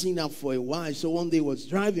not seen her for a while. So one day he was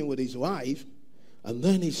driving with his wife, and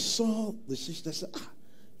then he saw the sister. Said,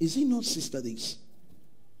 is he not sister this?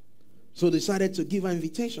 So decided to give her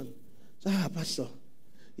invitation. Said, pastor,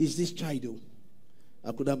 is this child though?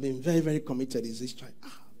 I could have been very, very committed. Is this child?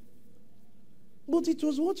 But it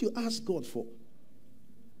was what you asked God for.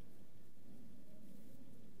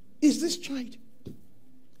 Is this child?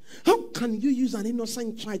 How can you use an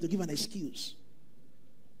innocent child to give an excuse?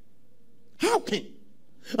 How can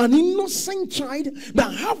an innocent child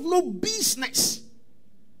that have no business?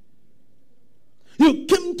 You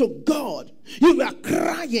came to God. You were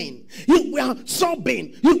crying. You were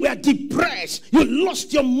sobbing. You were depressed. You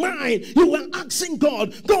lost your mind. You were asking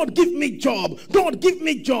God, God, give me job. God, give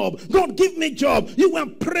me job. God, give me job. You were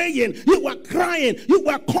praying. You were crying. You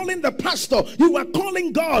were calling the pastor. You were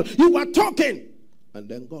calling God. You were talking. And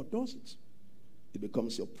then God does it. It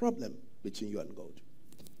becomes your problem between you and God.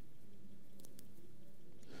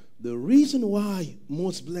 The reason why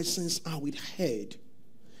most blessings are withheld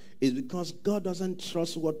is because God doesn't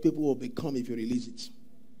trust what people will become if you release it.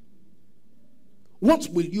 What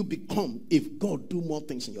will you become if God do more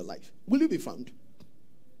things in your life? Will you be found?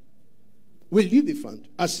 Will you be found?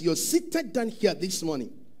 As you're seated down here this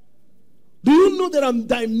morning, do you know there are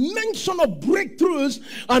dimension of breakthroughs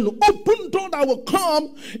and open door that will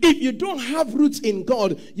come if you don't have roots in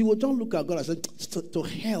God? You will just look at God and say, to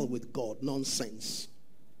hell with God, nonsense.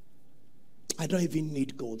 I don't even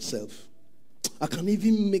need God's self. I can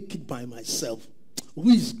even make it by myself. Who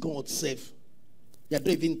is God self? I don't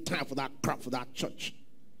even time for that crap, for that church.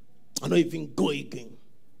 I don't even go again.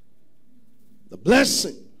 The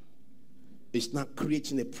blessing is not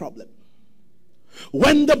creating a problem.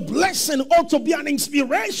 When the blessing ought to be an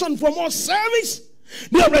inspiration for more service,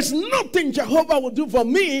 there is nothing Jehovah will do for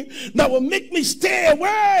me that will make me stay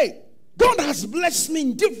away. God has blessed me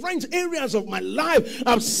in different areas of my life.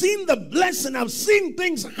 I've seen the blessing. I've seen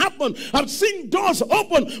things happen. I've seen doors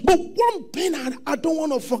open. But one thing I don't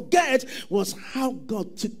want to forget was how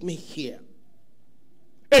God took me here.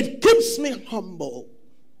 It keeps me humble.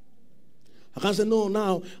 I can't say, no,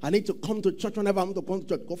 now I need to come to church whenever I'm to come to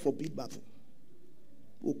church. God forbid that.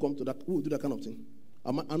 Who come to that? Who will do that kind of thing?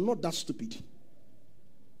 I'm not that stupid.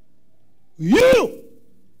 You.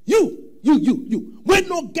 We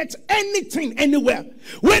don't get anything anywhere.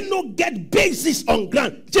 We don't get basis on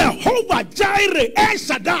ground. Jehovah Jireh, El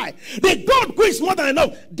Shaddai, the God who is more than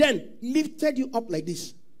enough, then lifted you up like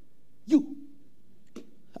this. You.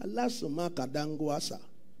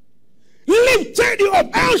 Lifted you up,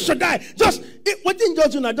 El Shaddai. Just, what didn't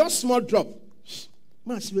just do now? Just small drop.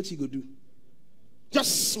 Man, see what you go do.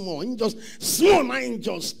 Just small. Just small, man,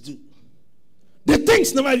 just do. The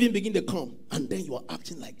things never even begin to come. And then you are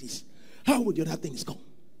acting like this. How would the other things come?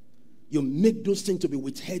 You make those things to be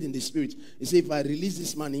withheld in the spirit. You say, if I release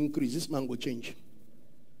this man increase, this man will change.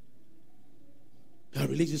 If I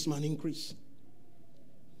release this man increase.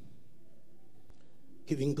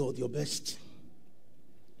 Giving God your best.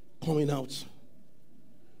 Coming out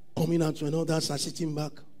when others are sitting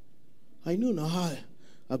back. I know now how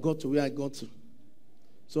I got to where I got to.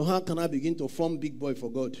 So how can I begin to form big boy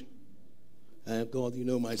for God? God, you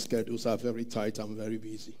know my schedules are very tight. I'm very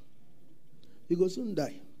busy. You go soon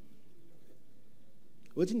die.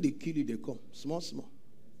 Waiting they kill you, they come. Small.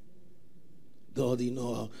 God, you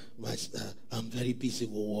know, I'm very busy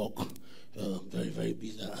with work. I'm very, very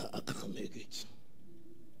busy. I can't make it.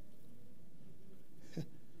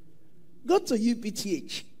 Go to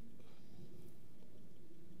UPTH.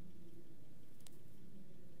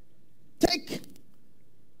 Take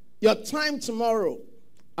your time tomorrow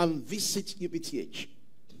and visit UPTH.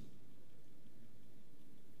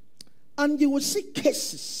 And you will see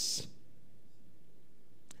cases.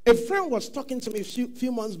 A friend was talking to me a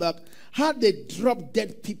few months back how they drop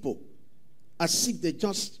dead people as if he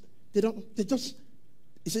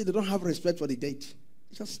said they don't have respect for the dead.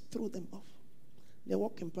 They just throw them off. They're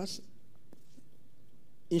walking past.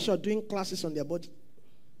 In short, doing classes on their body.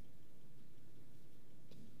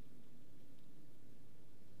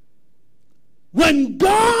 When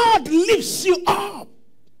God lifts you up,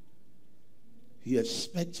 He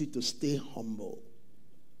expects you to stay humble.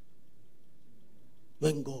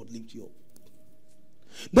 When God lifts you up.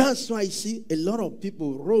 That's why I see a lot of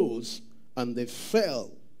people rose and they fell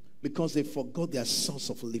because they forgot their source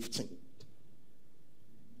of lifting.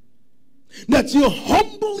 that you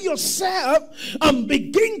humble yourself and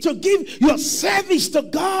begin to give your service to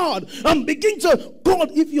God and begin to,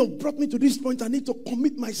 God, if you have brought me to this point, I need to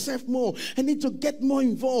commit myself more. I need to get more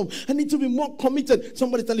involved. I need to be more committed.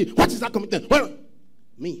 Somebody tell you, what is that commitment? Well,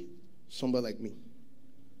 me, somebody like me.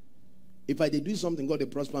 If I did do something, God, they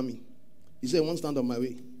prosper me. He said, won't stand on my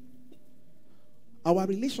way. Our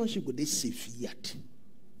relationship with this severed.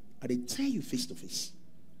 I they tell you face to face.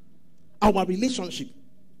 Our relationship.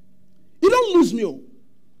 You don't lose me.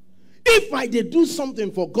 If I did do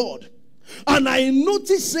something for God, and I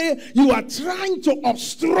notice, say, you are trying to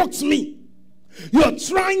obstruct me. You're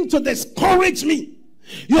trying to discourage me.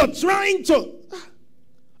 You're trying to...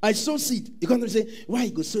 I sow seed. You're going to say, why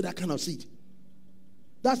you go sow that kind of seed?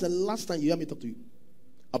 That's the last time you hear me talk to you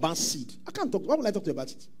about seed. I can't talk. Why would I talk to you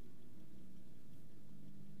about it?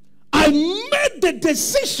 I made the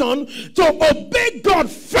decision to obey God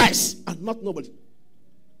first and not nobody.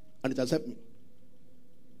 And it has helped me.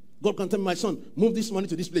 God can tell me, my son, move this money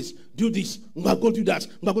to this place. Do this. I'm going to go do that.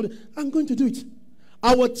 I'm going to do it.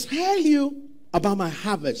 I will tell you about my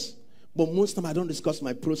harvest. But most of the time I don't discuss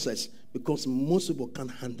my process because most people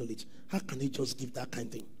can't handle it. How can he just give that kind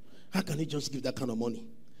of thing? How can he just give that kind of money?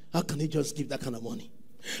 How can he just give that kind of money?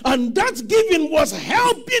 And that giving was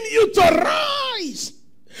helping you to rise.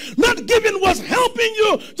 That giving was helping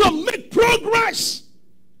you to make progress.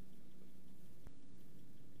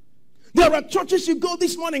 There are churches you go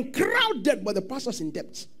this morning crowded, but the pastor's in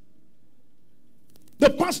debt.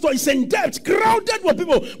 The pastor is in debt, crowded with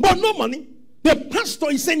people, but no money. The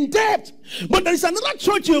pastor is in debt. But there is another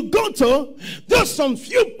church you go to, there's some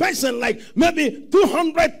few person, like maybe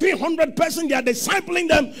 200, 300 person, they are discipling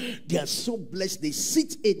them. They are so blessed. They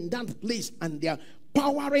sit in that place and they are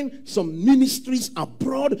powering some ministries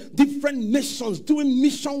abroad, different nations, doing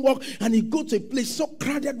mission work. And he go to a place so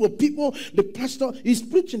crowded with people. The pastor is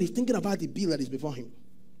preaching, he's thinking about the bill that is before him.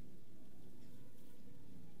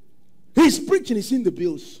 He's preaching, he's seeing the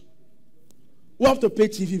bills. We have to pay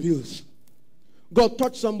TV bills. God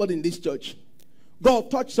touch somebody in this church.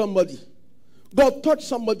 God touch somebody. God touch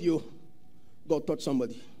somebody. Oh. God touch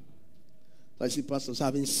somebody. I see pastors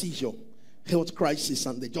having seizure, health crisis,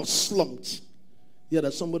 and they just slumped. Yeah,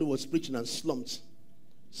 that somebody was preaching and slumped.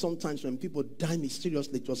 Sometimes when people die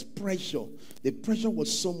mysteriously, it was pressure. The pressure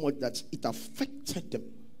was so much that it affected them.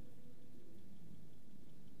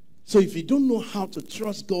 So if you don't know how to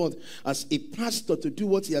trust God as a pastor to do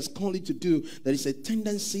what he has called you to do, there is a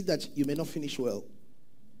tendency that you may not finish well.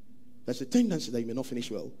 There's a tendency that you may not finish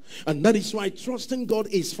well. And that is why trusting God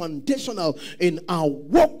is foundational in our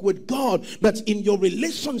walk with God. That in your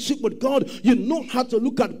relationship with God, you know how to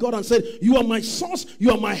look at God and say, you are my source,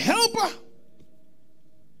 you are my helper.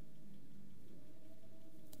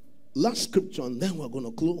 Last scripture and then we're going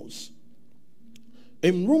to close.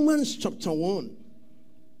 In Romans chapter 1,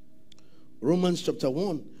 Romans chapter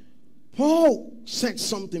 1, Paul said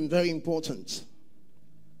something very important.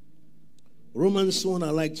 Romans 1, I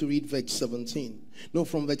like to read verse 17. No,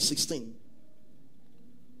 from verse 16.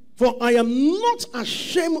 For I am not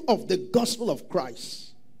ashamed of the gospel of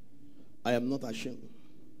Christ. I am not ashamed.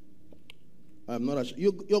 I am not ashamed.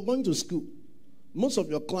 You're going to school. Most of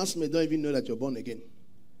your classmates don't even know that you're born again.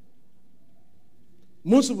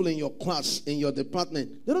 Most people in your class, in your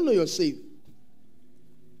department, they don't know you're saved.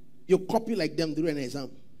 You copy like them during an exam.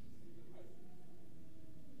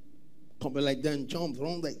 Copy like them, jump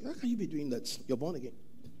around like, how can you be doing that? You're born again.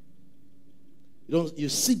 You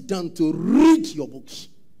sit down to read your books.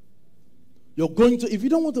 You're going to, if you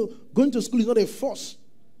don't want to go into school, it's not a force.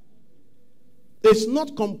 It's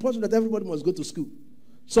not compulsory that everybody must go to school.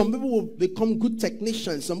 Some people will become good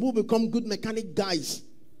technicians. Some people will become good mechanic guys.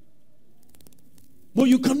 But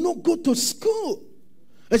you cannot go to school.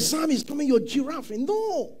 Exam is coming, your giraffe.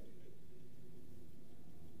 No.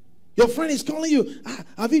 Your friend is calling you.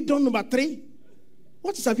 Have you done number 3?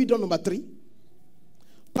 What is have you done number 3?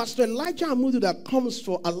 Pastor Elijah Amudu that comes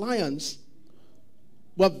for Alliance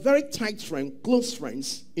were very tight friends, close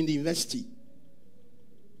friends in the university.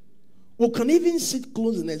 We can even sit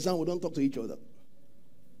close in the exam. We don't talk to each other.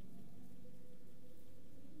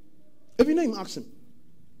 If you know him, ask him.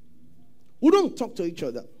 We don't talk to each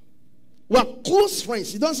other. We are close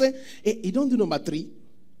friends. You don't say, hey, you don't do number 3.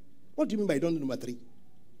 What do you mean by you don't do number 3?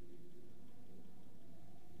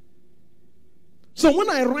 So when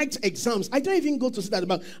I write exams, I don't even go to sit at the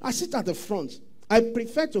back. I sit at the front. I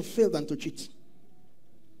prefer to fail than to cheat.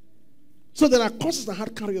 So there are courses I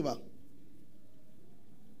had carryover.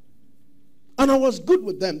 And I was good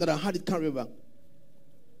with them that I had it carryover.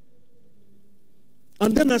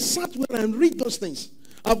 And then I sat where and read those things.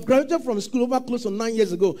 I've graduated from school over close to 9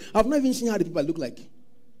 years ago. I've not even seen how the people look like.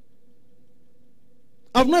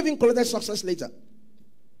 I've not even collected success later.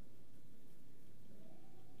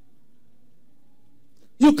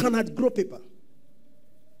 You can outgrow paper.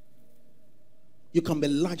 You can be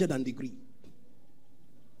larger than degree.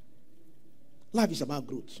 Life is about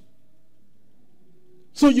growth.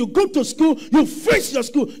 So you go to school, you face your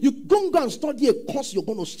school, you don't go and study a course you're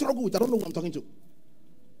going to struggle with. I don't know who I'm talking to.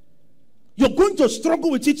 You're going to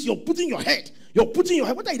struggle with it. You're putting your head. What are you putting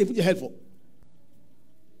your head for?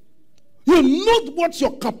 You know what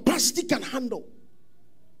your capacity can handle.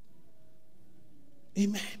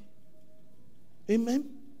 Amen. Amen.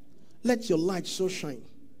 Let your light so shine.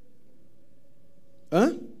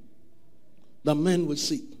 Huh? The men will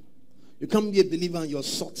see. You can't be a believer and you're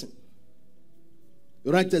sorting.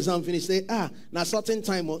 You write the exam, finish, say, now certain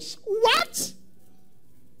time was. What?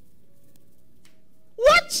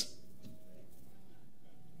 What?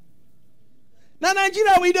 Now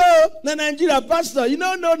Nigeria we know. Now Nigeria, pastor, you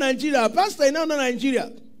don't know Nigeria. Pastor, you don't know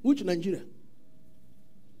Nigeria. Which Nigeria?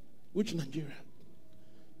 Which Nigeria?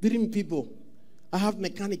 Didn't people, I have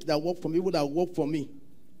mechanics that work for me, people that work for me.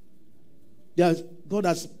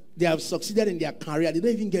 They have succeeded in their career. They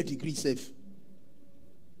don't even get degree safe.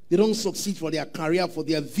 They don't succeed for their career, for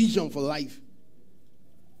their vision for life.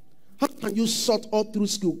 How can you sort all through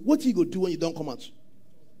school? What do you go do when you don't come out?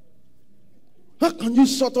 How can you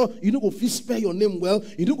sort out? You don't go feel spell your name well.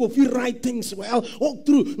 You don't go feel write things well. All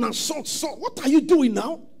through. Now sort. What are you doing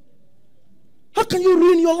now? How can you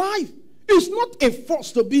ruin your life? It's not a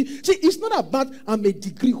force to be. See, it's not about I'm a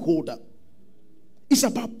degree holder. It's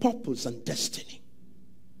about purpose and destiny.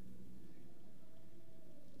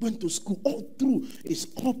 Went to school all through. It's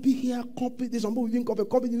copy here, copy this. Some people even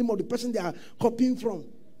copy the name of the person they are copying from.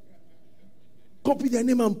 Copy their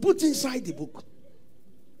name and put inside the book.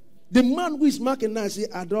 The man who is marking now say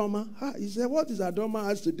Adoma. He said, what is Adoma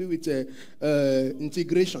has to do with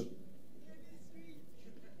integration?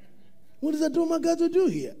 What does Adoma got to do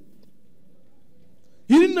here?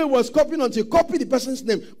 He didn't know he was copying until copy the person's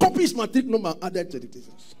name. Copy his matric number added to the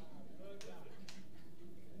thesis.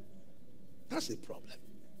 That's a problem.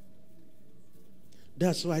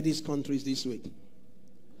 That's why this country is this way.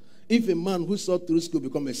 If a man who saw through school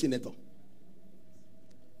become a senator,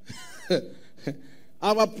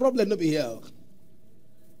 our problem not be here.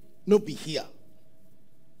 Not be here.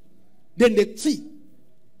 Then they see.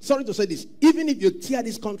 Sorry to say this. Even if you tear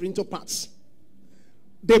this country into parts,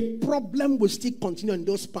 the problem will still continue in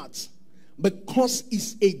those parts. Because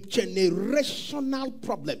it's a generational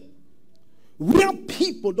problem. Where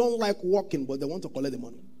people don't like working, but they want to collect the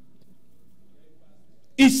money.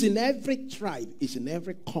 It's in every tribe. It's in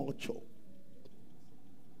every culture.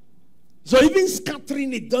 So even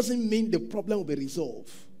scattering it doesn't mean the problem will be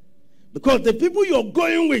resolved. Because the people you're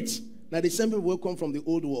going with, now the same people will come from the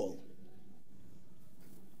old world.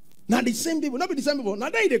 Now the same people, not be the same people.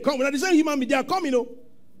 Now they come, now the same human being, they are coming,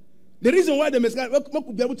 The reason why the Messiah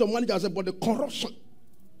could be able to manage ourselves, but the corruption,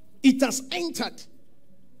 it has entered.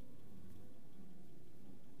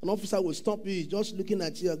 An officer will stop you, just looking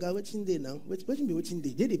at you, guy, waiting there now. Waiting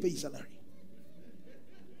there. They pay his salary.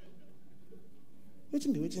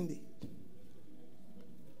 Waiting there. Waiting there.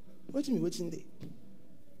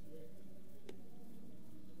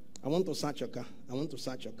 I want to search your car.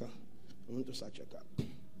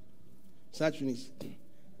 Search finish.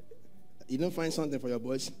 You don't find something for your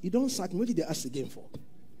boys. You don't search. What did they ask again for?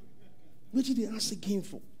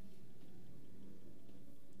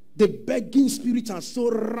 The begging spirit has so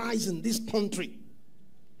rise in this country.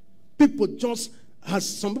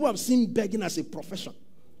 Some people have seen begging as a profession.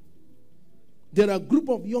 There are a group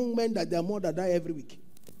of young men that their mother die every week.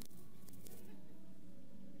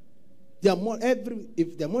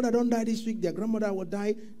 If their mother don't die this week, their grandmother will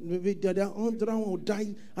die, maybe their aunt will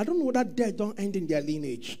die. I don't know whether death don't end in their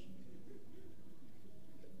lineage.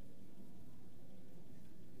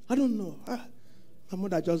 I don't know. My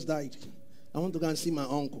mother just died. I want to go and see my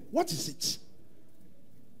uncle. What is it?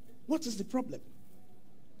 What is the problem?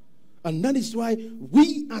 And that is why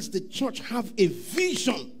we as the church have a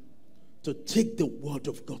vision to take the word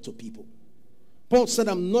of God to people. Paul said,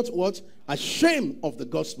 I'm not what? Ashamed of the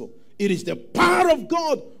gospel. It is the power of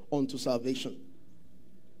God unto salvation.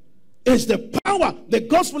 It's the power. The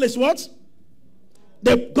gospel is what?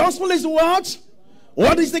 The gospel is what?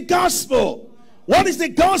 What is the gospel? What is the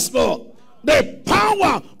gospel? The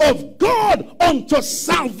power of God unto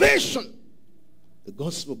salvation. The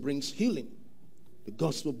gospel brings healing. The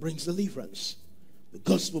gospel brings deliverance. The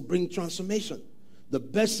gospel brings transformation. The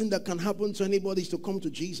best thing that can happen to anybody is to come to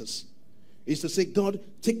Jesus. Is to say, God,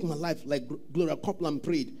 take my life, like Gloria Copeland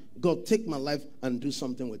prayed. God, take my life and do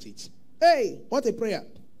something with it. Hey, what a prayer.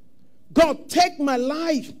 God, take my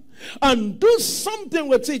life and do something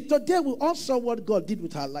with it. Today we also saw what God did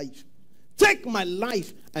with her life. Take my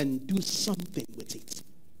life and do something with it.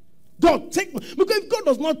 God, take my, because if God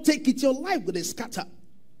does not take it, your life will scatter.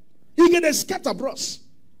 He get scatter, bros.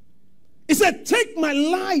 He said, take my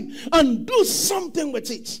life and do something with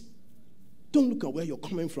it. Don't look at where you're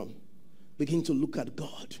coming from. Begin to look at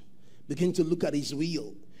God. Begin to look at his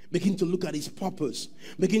will. Begin to look at his purpose.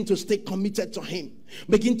 Begin to stay committed to him.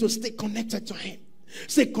 Begin to stay connected to him.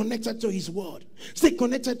 Stay connected to his word. Stay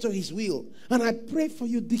connected to his will. And I pray for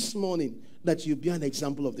you this morning that you be an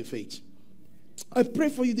example of the faith. I pray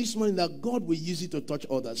for you this morning that God will use you to touch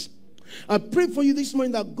others. I pray for you this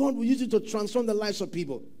morning that God will use you to transform the lives of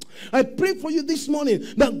people. I pray for you this morning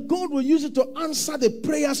that God will use it to answer the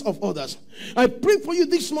prayers of others. I pray for you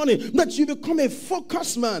this morning that you become a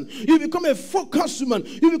focused man. You become a focused woman.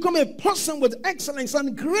 You become a person with excellence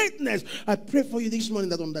and greatness. I pray for you this morning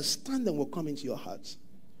that understanding will come into your hearts.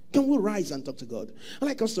 Can we rise and talk to God? I'd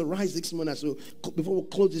like us to rise this morning before we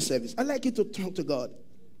close this service. I'd like you to talk to God.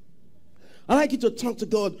 I'd like you to talk to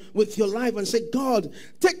God with your life and say, God,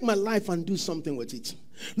 take my life and do something with it.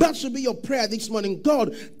 That should be your prayer this morning.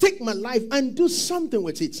 God, take my life and do something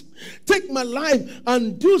with it. Take my life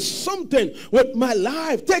and do something with my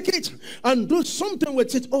life. Take it and do something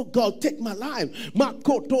with it. Oh God, take my life.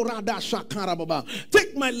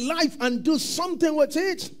 Take my life and do something with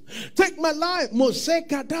it. Take my life.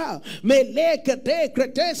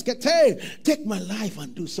 Take my life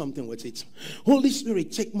and do something with it. Holy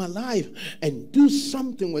Spirit, take my life and do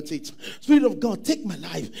something with it. Spirit of God, take my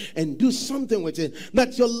life and do something with it.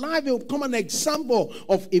 That your life will become an example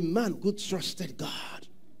of a man who trusted God.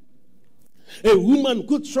 A woman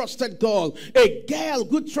who trusted God. A girl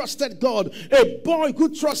who trusted God. A boy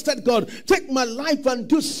who trusted God. Take my life and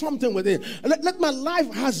do something with it. Let my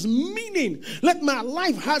life has meaning. Let my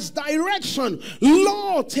life has direction.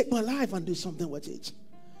 Lord, take my life and do something with it.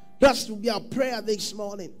 That's to be our prayer this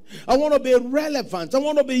morning. I want to be relevant. I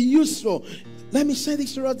want to be useful. Let me say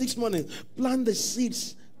this to us this morning. Plant the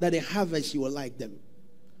seeds that they harvest, you will like them.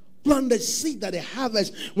 Plant the seed that they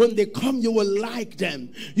harvest. When they come, you will like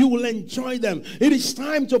them. You will enjoy them. It is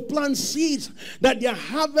time to plant seeds that their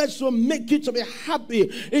harvest will make you to be happy.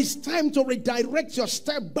 It's time to redirect your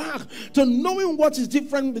step back to knowing what is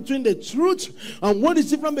different between the truth and what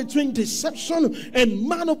is different between deception and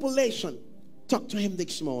manipulation. Talk to him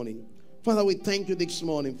this morning. Father, we thank you this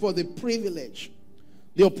morning for the privilege,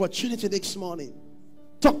 the opportunity this morning.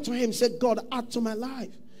 Talk to him. Say, God, add to my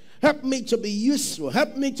life. Help me to be useful.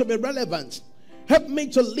 Help me to be relevant. Help me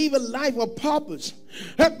to live a life of purpose.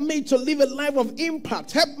 Help me to live a life of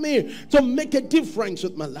impact. Help me to make a difference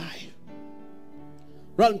with my life.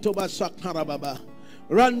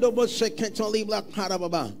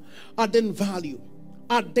 Adding value.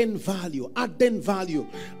 Adding value. Adding value.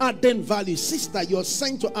 Adding value. Sister, you are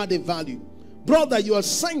sent to add a value. Brother, you are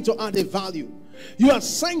sent to add a value. You are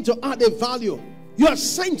sent to add a value. You are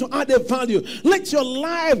sent to add a value. Let your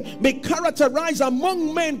life be characterized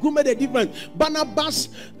among men who made a difference. Barnabas,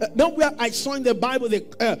 nowhere I saw in the Bible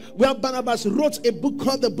where Barnabas wrote a book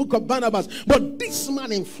called the Book of Barnabas. But this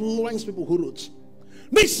man influenced people who wrote.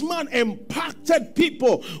 This man impacted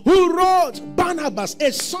people who wrote. Barnabas,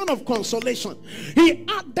 a son of consolation. He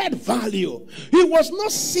added value. He was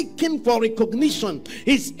not seeking for recognition.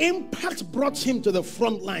 His impact brought him to the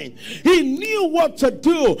front line. He knew what to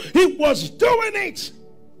do. He was doing it.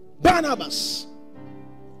 Barnabas.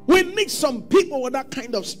 We need some people with that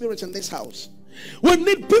kind of spirit in this house. We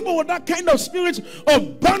need people with that kind of spirit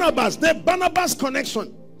of Barnabas. The Barnabas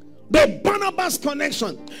connection. The Barnabas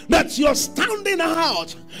connection, that you're standing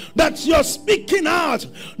out, that you're speaking out,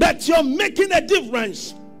 that you're making a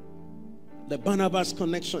difference. The Barnabas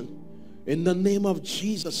connection, in the name of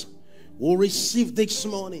Jesus, will receive this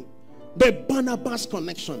morning. The Barnabas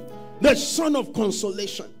connection, the son of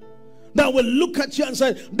consolation, that will look at you and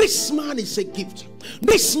say, this man is a gift.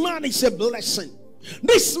 This man is a blessing.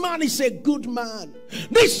 This man is a good man.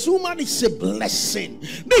 This woman is a blessing.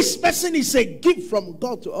 This person is a gift from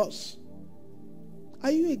God to us.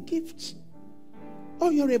 Are you a gift?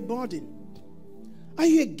 Or you're a burden? Are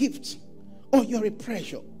you a gift? Or you're a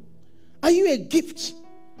pressure? Are you a gift?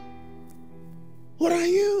 What are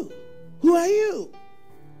you? Who are you?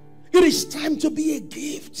 It is time to be a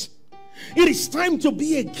gift. It is time to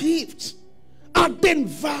be a gift. Adding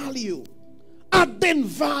value. Adding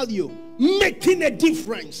value. Making a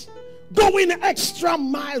difference. Going an extra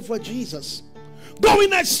mile for Jesus.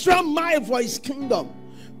 Going an extra mile for his kingdom.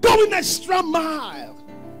 Going an extra mile.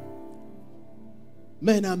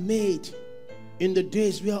 Men are made in the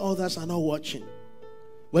days where others are not watching.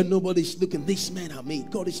 When nobody's looking, these men are made.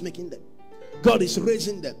 God is making them. God is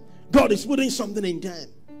raising them. God is putting something in them.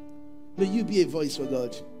 May you be a voice for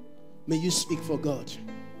God. May you speak for God.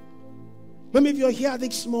 Maybe if you're here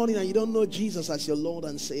this morning and you don't know Jesus as your Lord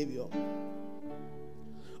and Savior,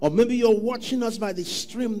 or maybe you're watching us by the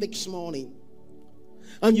stream this morning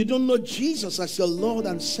and you don't know Jesus as your Lord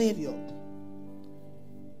and Savior,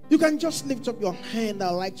 you can just lift up your hand.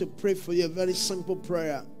 I'd like to pray for you a very simple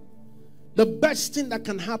prayer. The best thing that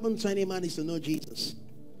can happen to any man is to know Jesus.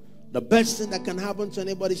 The best thing that can happen to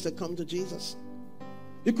anybody is to come to Jesus.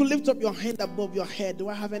 You could lift up your hand above your head. Do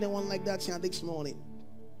I have anyone like that here this morning?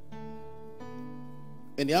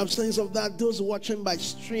 In the absence of that, those watching by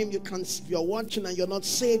stream, you can, if you're watching and you're not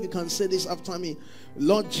saved, you can say this after me.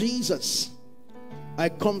 Lord Jesus, I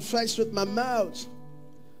confess with my mouth,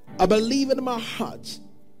 I believe in my heart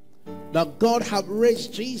that God have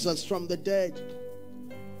raised Jesus from the dead.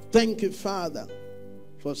 Thank you, Father,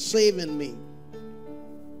 for saving me.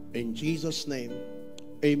 In Jesus' name,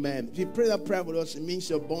 amen. If you pray that prayer with us, it means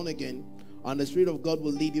you're born again, and the Spirit of God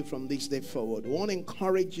will lead you from this day forward. I want to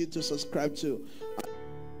encourage you to subscribe to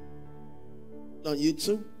on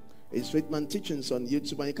YouTube. It's Faithman Teachings on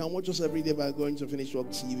YouTube, and you can watch us every day by going to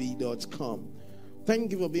finishworktv.com.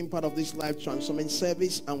 Thank you for being part of this live transforming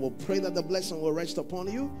service, and we'll pray that the blessing will rest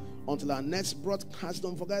upon you until our next broadcast.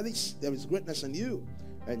 Don't forget this, there is greatness in you,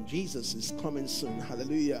 and Jesus is coming soon.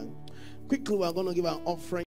 Hallelujah. Quickly, we're going to give our offering.